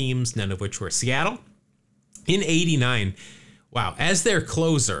other teams, none of which were Seattle. In 89, wow, as their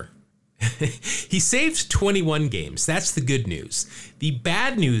closer, he saved 21 games. That's the good news. The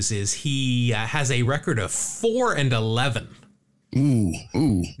bad news is he has a record of 4-11. Ooh.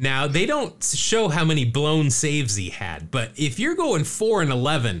 Now, they don't show how many blown saves he had, but if you're going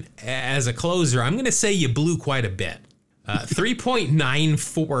 4-11 as a closer, I'm going to say you blew quite a bit.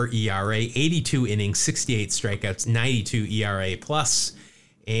 3.94 ERA, 82 innings, 68 strikeouts, 92 ERA plus,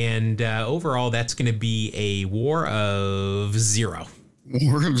 and overall that's going to be a WAR of 0.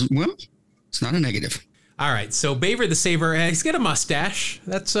 Well, it's not a negative. All right, so Baver the Saver, he's got a mustache.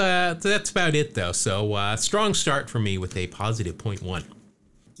 That's about it, though. So strong start for me with a positive 0.1.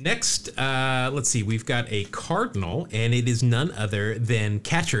 Next, let's see. We've got a Cardinal, and it is none other than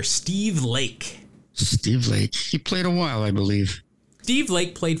catcher Steve Lake. Steve Lake. He played a while, I believe. Steve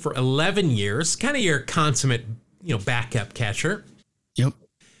Lake played for 11 years, kind of your consummate, backup catcher. Yep.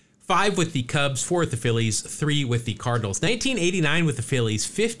 5 with the Cubs, 4 with the Phillies, 3 with the Cardinals. 1989 with the Phillies,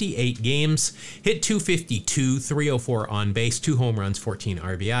 58 games, hit .252, 304 on base, 2 home runs, 14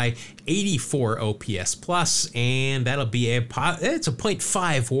 RBI, 84 OPS plus, and that'll be it's a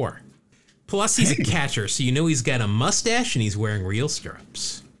 .5 WAR. Plus, he's a catcher, so he's got a mustache and he's wearing real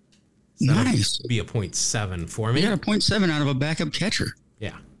stirrups. So nice. Be a 0.7 for me. You got a 0.7 out of a backup catcher.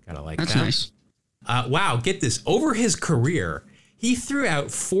 Yeah, gotta like That's that. nice. Wow, get this. Over his career, he threw out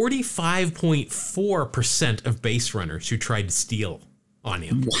 45.4% of base runners who tried to steal on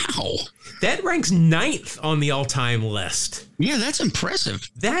him. Wow. That ranks 9th on the all-time list. Yeah, that's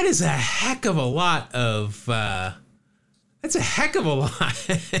impressive. That is a heck of a lot of... that's a heck of a lot.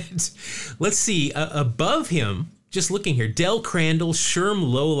 Let's see. Above him, just looking here, Del Crandall, Sherm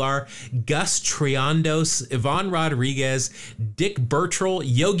Lolar, Gus Triondos, Ivan Rodriguez, Dick Burtrell,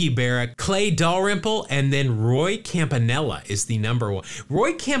 Yogi Berra, Clay Dalrymple, and then Roy Campanella is the number 1.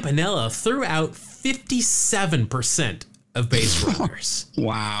 Roy Campanella threw out 57% of base runners.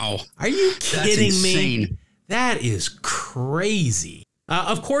 Wow. Are you kidding me? insane. That is crazy.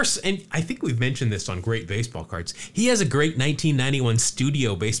 Of course, and I think we've mentioned this on Great Baseball Cards, he has a great 1991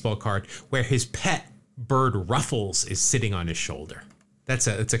 studio baseball card where his pet bird Ruffles is sitting on his shoulder. It's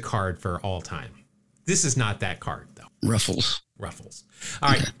a card for all time. This is not that card, though. Ruffles. All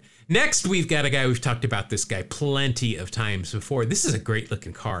right. Next, we've got a guy, we've talked about this guy plenty of times before. This is a great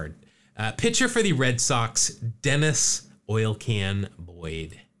looking card. Pitcher for the Red Sox, Dennis Oil Can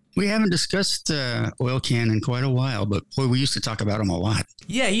Boyd. We haven't discussed Oil Can in quite a while, but boy, we used to talk about him a lot.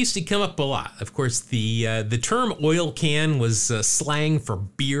 Yeah, he used to come up a lot. Of course, the term oil can was slang for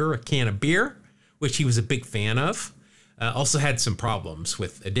beer, a can of beer, which he was a big fan of. Also had some problems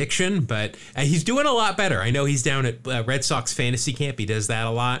with addiction, but he's doing a lot better. I know he's down at Red Sox Fantasy Camp. He does that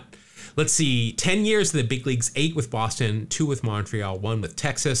a lot. Let's see, 10 years in the big leagues, 8 with Boston, 2 with Montreal, 1 with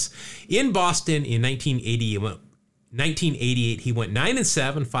Texas. In Boston in 1988, he went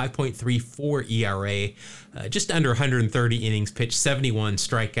 9-7, 5.34 ERA, just under 130 innings pitched, 71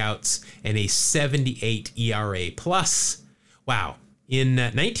 strikeouts, and a 78 ERA plus. Wow. In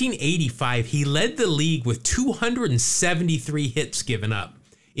 1985, he led the league with 273 hits given up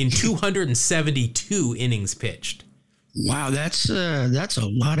in 272 innings pitched. Wow, that's a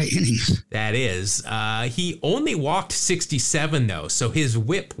lot of innings. That is. He only walked 67, though, so his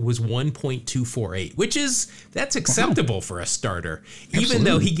whip was 1.248, that's acceptable for a starter, even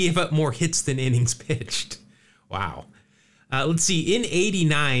though he gave up more hits than innings pitched. Wow. Let's see, in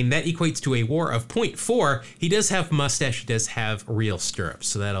 89, that equates to a WAR of 0.4. He does have mustache, he does have real stirrups,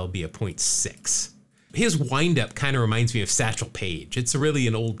 so that'll be a 0.6. His windup kind of reminds me of Satchel Paige. It's really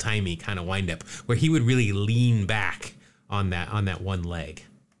an old-timey kind of windup where he would really lean back on that one leg.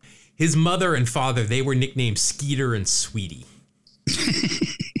 His mother and father, they were nicknamed Skeeter and Sweetie.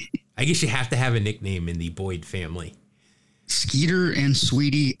 I guess you have to have a nickname in the Boyd family. Skeeter and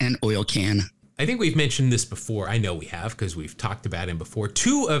Sweetie and Oil Can. I think we've mentioned this before. I know we have because we've talked about him before.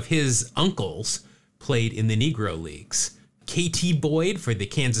 2 of his uncles played in the Negro Leagues. K.T. Boyd for the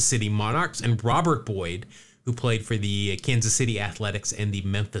Kansas City Monarchs and Robert Boyd, who played for the Kansas City Athletics and the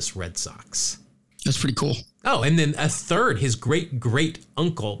Memphis Red Sox. That's pretty cool. Oh, and then a third, his great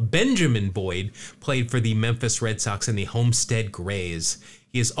uncle, Benjamin Boyd, played for the Memphis Red Sox and the Homestead Grays.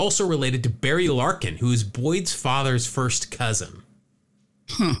 He is also related to Barry Larkin, who is Boyd's father's first cousin.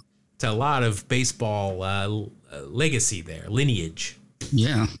 Huh. It's a lot of baseball legacy there, lineage.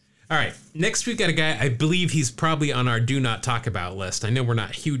 Yeah. All right, next we've got a guy, I believe he's probably on our do not talk about list. I know we're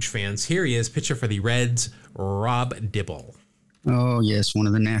not huge fans. Here he is, pitcher for the Reds, Rob Dibble. Oh, yes, one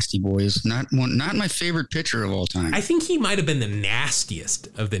of the nasty boys. Not my favorite pitcher of all time. I think he might have been the nastiest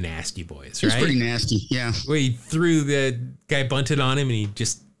of the nasty boys, He's right? pretty nasty, yeah. Where he threw the guy bunted on him and he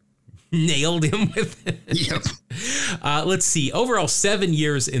just nailed him with it. Yep. Let's see. Overall, 7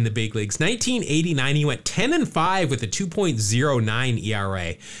 years in the big leagues. 1989, he went 10-5 with a 2.09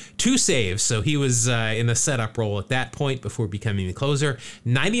 ERA. 2 saves, so he was in the setup role at that point before becoming the closer.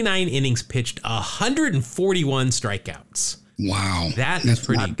 99 innings pitched, 141 strikeouts. Wow. That's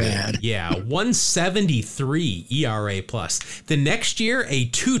pretty not good. Bad. Yeah, 173 ERA plus. The next year, a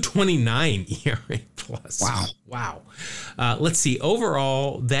 229 ERA plus. Wow. Let's see.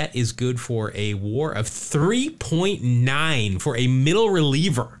 Overall, that is good for a WAR of 3.9 for a middle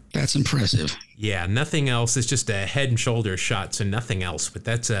reliever. That's impressive. Yeah, nothing else. It's just a head and shoulders shot, so nothing else. But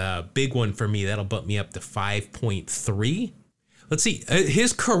that's a big one for me. That'll bump me up to 5.3. Let's see.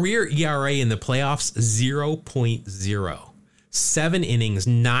 His career ERA in the playoffs, 0.0. 7 innings,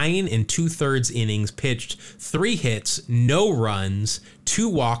 9 2/3 innings pitched, 3 hits, no runs, 2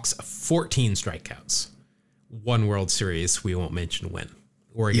 walks, 14 strikeouts. 1 World Series, we won't mention when.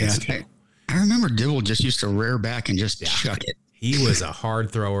 Or against I remember Dibble just used to rear back and just chuck it. He was a hard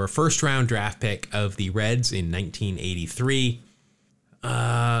thrower. First round draft pick of the Reds in 1983. It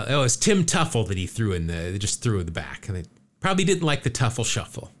was Tim Tuffle that he threw just threw in the back. And they probably didn't like the Tuffle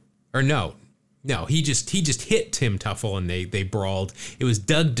shuffle. Or no, he just hit Tim Tuffle and they brawled. It was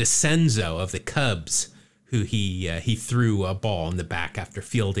Doug DeCenzo of the Cubs who he threw a ball in the back after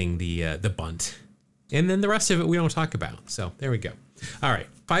fielding the bunt. And then the rest of it we don't talk about. So there we go. All right,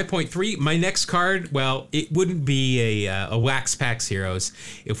 5.3. My next card, well, it wouldn't be a Wax Packs Heroes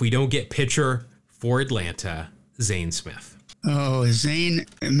if we don't get pitcher for Atlanta, Zane Smith. Oh, Zane,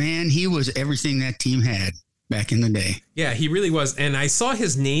 man, he was everything that team had back in the day. Yeah, he really was. And I saw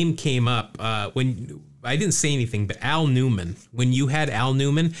his name came up when I didn't say anything, but Al Newman. When you had Al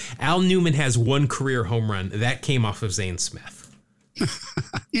Newman has 1 career home run. That came off of Zane Smith.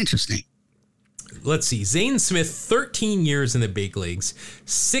 Interesting. Let's see. Zane Smith, 13 years in the big leagues,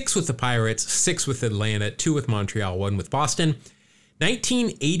 6 with the Pirates, 6 with Atlanta, 2 with Montreal, 1 with Boston.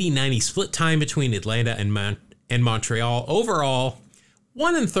 1989, he split time between Atlanta and Montreal. Overall,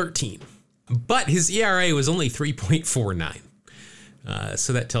 1-13. But his ERA was only 3.49.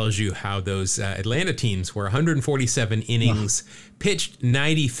 So that tells you how those Atlanta teams were 147 innings, pitched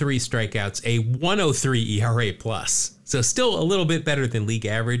 93 strikeouts, a 103 ERA plus. So still a little bit better than league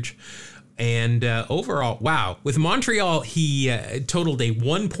average. And overall, wow, with Montreal, he totaled a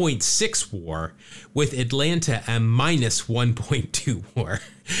 1.6 WAR. With Atlanta, a minus 1.2 WAR.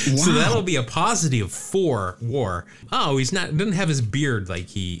 Wow. So that'll be a positive 4 WAR. Oh, doesn't have his beard like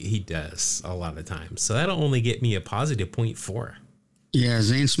he does a lot of times. So that'll only get me a positive 0.4. Yeah,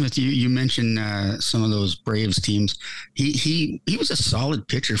 Zane Smith, you mentioned some of those Braves teams. He was a solid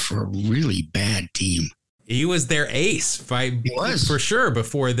pitcher for a really bad team. He was their ace for sure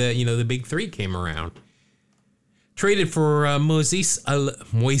before the big 3 came around. Traded for Moises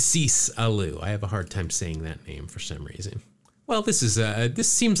Alou. I have a hard time saying that name for some reason. Well, this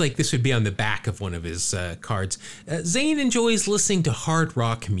seems like this would be on the back of one of his cards. Zane enjoys listening to hard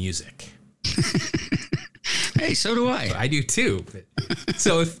rock music. Hey, so do I. I do too.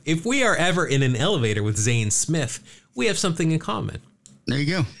 So if we are ever in an elevator with Zane Smith, we have something in common. There you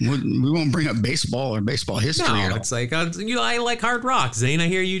go. We won't bring up baseball or baseball history. No, it's like, I like hard rock. Zane, I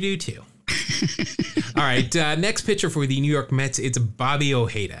hear you do too. All right, next pitcher for the New York Mets, it's Bobby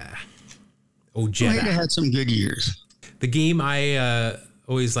Ojeda. Ojeda had some good years. The game I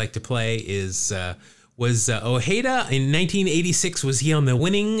always like to play was Ojeda in 1986. Was he on the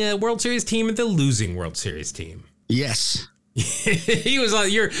winning World Series team or the losing World Series team? Yes. He was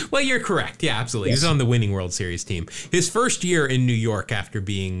on you're correct. Yeah, absolutely. Yes. He was on the winning World Series team. His first year in New York after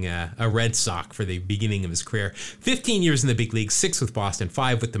being a Red Sox for the beginning of his career. 15 years in the big league, 6 with Boston,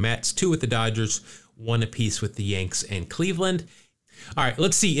 5 with the Mets, 2 with the Dodgers, 1 apiece with the Yanks and Cleveland. All right,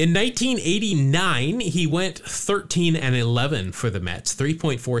 let's see. In 1989, he went 13-11 for the Mets,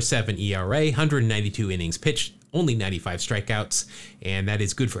 3.47 ERA, 192 innings pitched, only 95 strikeouts, and that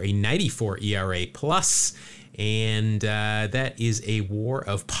is good for a 94 ERA plus. And that is a WAR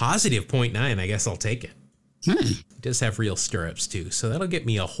of positive 0.9. I guess I'll take it. It does have real stirrups, too. So that'll get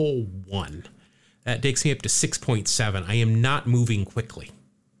me a whole 1. That takes me up to 6.7. I am not moving quickly.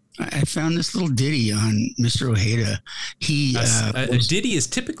 I found this little ditty on Mr. Ojeda. A ditty is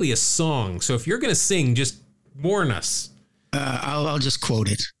typically a song. So if you're going to sing, just warn us. I'll just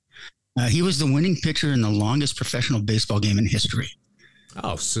quote it. He was the winning pitcher in the longest professional baseball game in history.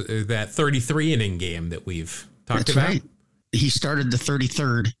 Oh, so that 33-inning game that we've talked about? Right. He started the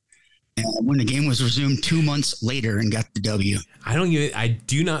 33rd when the game was resumed 2 months later and got the W. I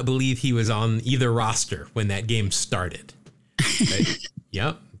do not believe he was on either roster when that game started. Right?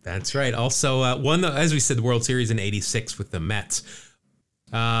 Yep, that's right. Also, won as we said, the World Series in '86 with the Mets.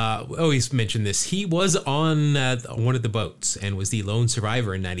 Always mention this. He was on one of the boats and was the lone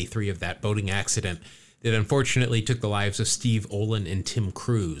survivor in '93 of that boating accident that unfortunately took the lives of Steve Olin and Tim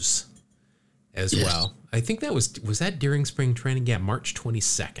Cruz as well. I think that was that during spring training? Yeah, March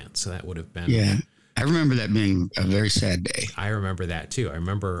 22nd. So that would have been. Yeah. I remember that being a very sad day. I remember that too. I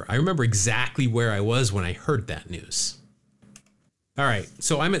remember exactly where I was when I heard that news. All right.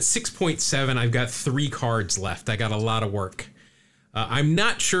 So I'm at 6.7. I've got 3 cards left. I got a lot of work. I'm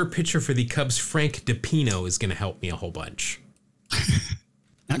not sure pitcher for the Cubs, Frank DePino, is going to help me a whole bunch.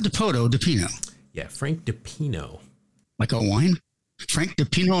 Not DePoto, DePino. Yeah, Frank DiPino. Like a wine? Frank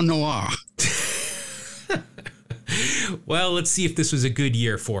DiPino Noir. Well, let's see if this was a good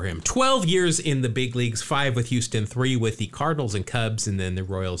year for him. 12 years in the big leagues, 5 with Houston, 3 with the Cardinals and Cubs, and then the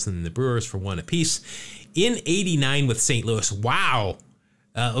Royals and the Brewers for 1 apiece. In 89 with St. Louis, wow.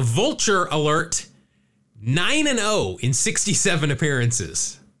 Vulture alert, 9-0 in 67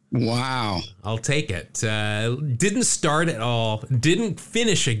 appearances. Wow. I'll take it. Didn't start at all. Didn't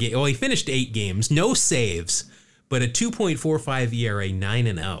finish a game. Well, he finished 8 games. No saves, but a 2.45 ERA,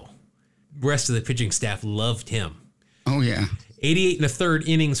 9-0. Rest of the pitching staff loved him. Oh, yeah. 88 and a third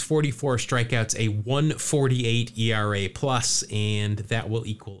innings, 44 strikeouts, a 1.48 ERA plus, and that will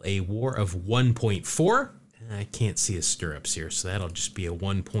equal a WAR of 1.4. I can't see his stirrups here, so that'll just be a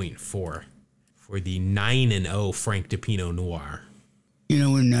 1.4 for the 9-0 Frank DiPino Noir. You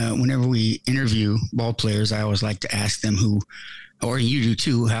know, whenever we interview ball players, I always like to ask them who, or you do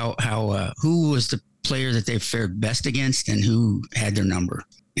too, who was the player that they fared best against and who had their number.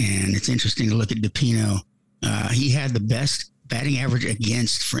 And it's interesting to look at DiPino. He had the best batting average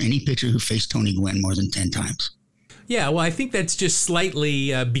against for any pitcher who faced Tony Gwynn more than 10 times. Yeah, well, I think that's just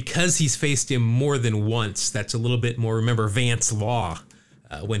slightly because he's faced him more than once. That's a little bit more. Remember Vance Law,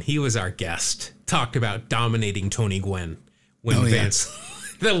 when he was our guest, talked about dominating Tony Gwynn when Vance,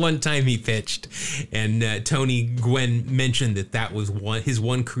 the one time he pitched. And Tony Gwynn mentioned that was his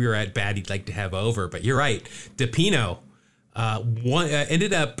one career at bat he'd like to have over. But you're right. DiPino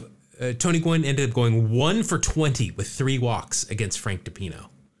ended up, Tony Gwynn ended up going 1 for 20 with 3 walks against Frank DiPino.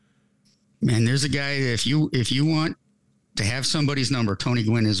 Man, there's a guy, if you want to have somebody's number, Tony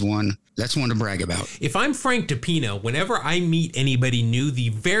Gwynn is one. That's one to brag about. If I'm Frank DiPino, whenever I meet anybody new, the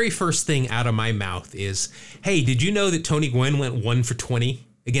very first thing out of my mouth is, hey, did you know that Tony Gwynn went 1 for 20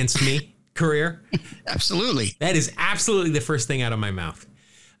 against me career? Absolutely. That is absolutely the first thing out of my mouth.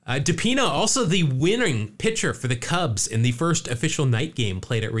 DiPino, also the winning pitcher for the Cubs in the first official night game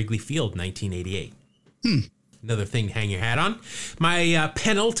played at Wrigley Field, 1988. Another thing to hang your hat on. My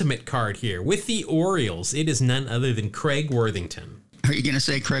penultimate card here with the Orioles. It is none other than Craig Worthington. Are you going to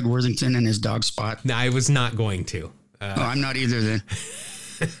say Craig Worthington and his dog Spot? No, I was not going to. I'm not either then.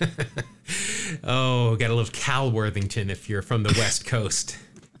 Oh, gotta love Cal Worthington if you're from the West Coast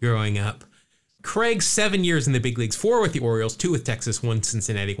growing up. Craig, 7 years in the big leagues, 4 with the Orioles, 2 with Texas, 1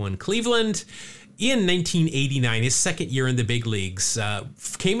 Cincinnati, 1 Cleveland. In 1989, his second year in the big leagues,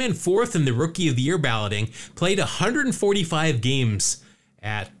 came in 4th in the Rookie of the Year balloting, played 145 games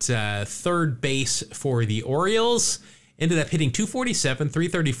at third base for the Orioles, ended up hitting 247,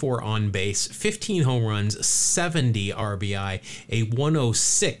 334 on base, 15 home runs, 70 RBI, a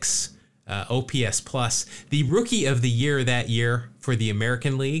 106 OPS plus. The Rookie of the Year that year for the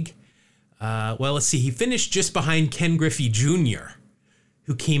American League. Well, let's see. He finished just behind Ken Griffey Jr.,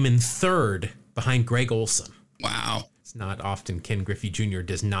 who came in 3rd behind Greg Olson. Wow. It's not often Ken Griffey Jr.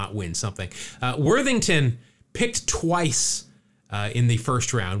 does not win something. Worthington picked twice in the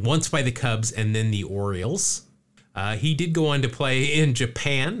first round, once by the Cubs and then the Orioles. He did go on to play in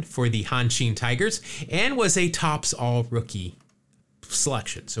Japan for the Hanshin Tigers and was a Topps All-Rookie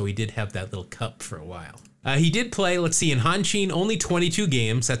selection. So he did have that little cup for a while. He did play, let's see, in Hanshin, only 22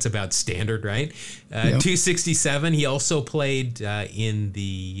 games. That's about standard, right? 267. He also played in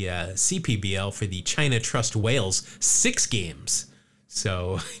the CPBL for the China Trust Wales, 6 games.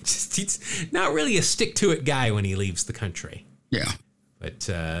 So he's not really a stick-to-it guy when he leaves the country. Yeah. But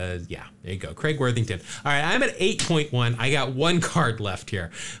yeah, there you go. Craig Worthington. All right, I'm at 8.1. I got 1 card left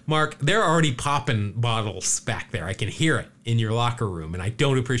here. Mark, they're already popping bottles back there. I can hear it in your locker room, and I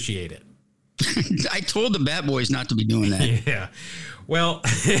don't appreciate it. I told the Bat Boys not to be doing that. Yeah. Well,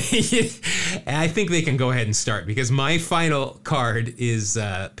 I think they can go ahead and start because my final card is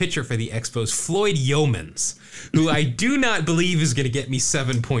pitcher for the Expos, Floyd Yeomans, who I do not believe is going to get me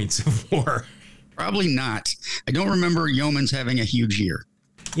 7 points of WAR. Probably not. I don't remember Yeomans having a huge year.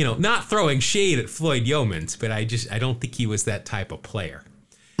 You know, not throwing shade at Floyd Yeomans, but I don't think he was that type of player.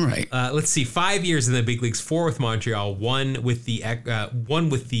 Right. Let's see. 5 years in the big leagues, 4 with Montreal, 1 with the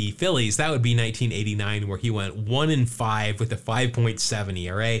Phillies. That would be 1989, where he went 1-5 with a 5.7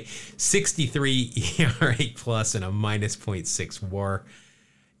 ERA, 63 ERA plus, and a -0.6 WAR.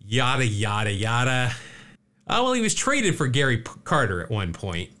 Yada yada yada. Well, he was traded for Gary Carter at one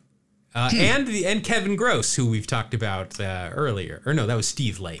point, and Kevin Gross, who we've talked about earlier. Or no, that was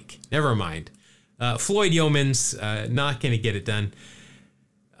Steve Lake. Never mind. Floyd Yeomans, not going to get it done.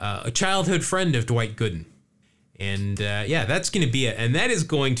 A childhood friend of Dwight Gooden. And yeah, that's going to be it. And that is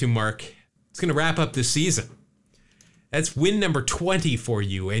going to mark, it's going to wrap up the season. That's win number 20 for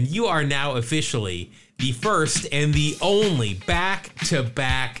you. And you are now officially the first and the only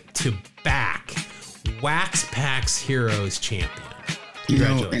back-to-back-to-back Wax Packs Heroes champion. You know,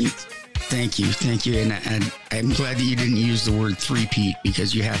 Congratulations. Thank you. And I'm glad that you didn't use the word three-peat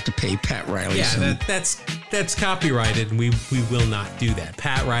because you have to pay Pat Riley. Yeah, that's copyrighted, and we will not do that.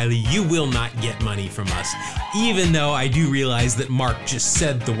 Pat Riley, you will not get money from us, even though I do realize that Mark just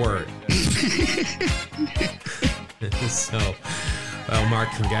said the word. So, well,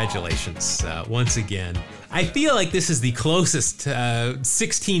 Mark, congratulations once again. I feel like this is the closest.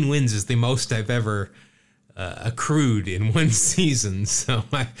 16 wins is the most I've ever accrued in one season, so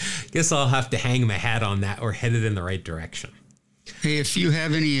I guess I'll have to hang my hat on that or headed in the right direction. Hey, if you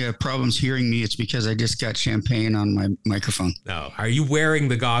have any problems hearing me, it's because I just got champagne on my microphone. No, are you wearing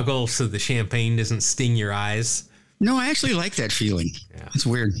the goggles so the champagne doesn't sting your eyes? No, I actually like that feeling. Yeah. It's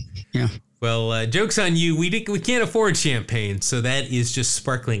weird. Yeah. Well, joke's on you. We can't afford champagne, so that is just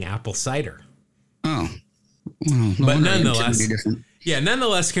sparkling apple cider. Oh. Well, but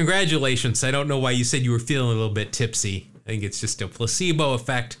nonetheless, congratulations. I don't know why you said you were feeling a little bit tipsy. I think it's just a placebo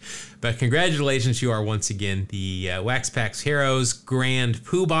effect. But congratulations, you are once again the Wax Packs Heroes Grand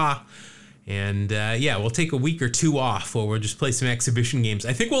Poobah. And we'll take a week or two off where we'll just play some exhibition games.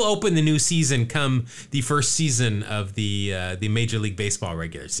 I think we'll open the new season come the first season of the Major League Baseball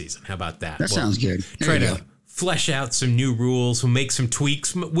regular season. How about that? That sounds good. Try to flesh out some new rules. We'll make some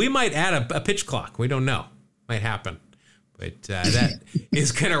tweaks. We might add a pitch clock. We don't know. Might happen. But that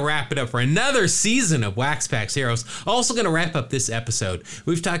is going to wrap it up for another season of Wax Packs Heroes. Also going to wrap up this episode.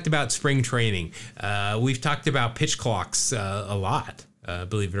 We've talked about spring training. We've talked about pitch clocks a lot,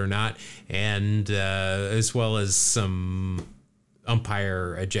 believe it or not, and as well as some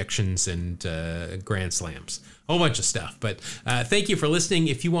umpire ejections and grand slams. A whole bunch of stuff. But thank you for listening.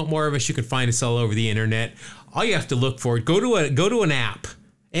 If you want more of us, you can find us all over the internet. All you have to look for, go to an app.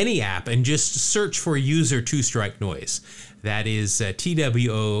 Any app, and just search for user Two Strike Noise. That is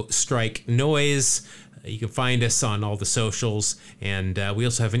TWO Strike Noise. You can find us on all the socials, and we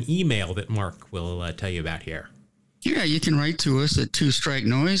also have an email that Mark will tell you about here. Yeah, you can write to us at 2 Strike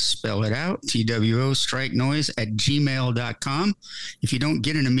Noise, spell it out, TWO Strike Noise @gmail.com. If you don't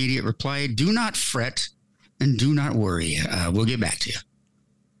get an immediate reply, do not fret and do not worry. We'll get back to you.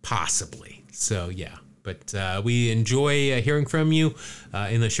 Possibly. So, yeah. But we enjoy hearing from you,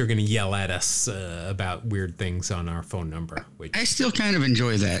 unless you're going to yell at us about weird things on our phone number. Which, I still kind of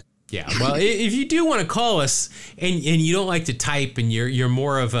enjoy that. Yeah, well, if you do want to call us and you don't like to type and you're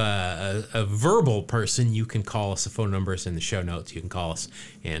more of a verbal person, you can call us. The phone number is in the show notes. You can call us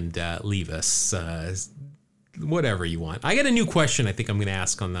and leave us whatever you want. I got a new question I think I'm going to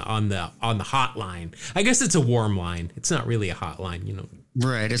ask on the hotline. I guess it's a warm line. It's not really a hotline, you know.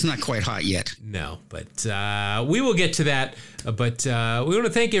 Right, it's not quite hot yet. No, but we will get to that. But we want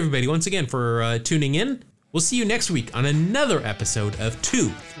to thank everybody once again for tuning in. We'll see you next week on another episode of Two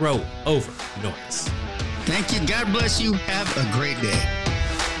Throw Over Noise. Thank you. God bless you. Have a great day.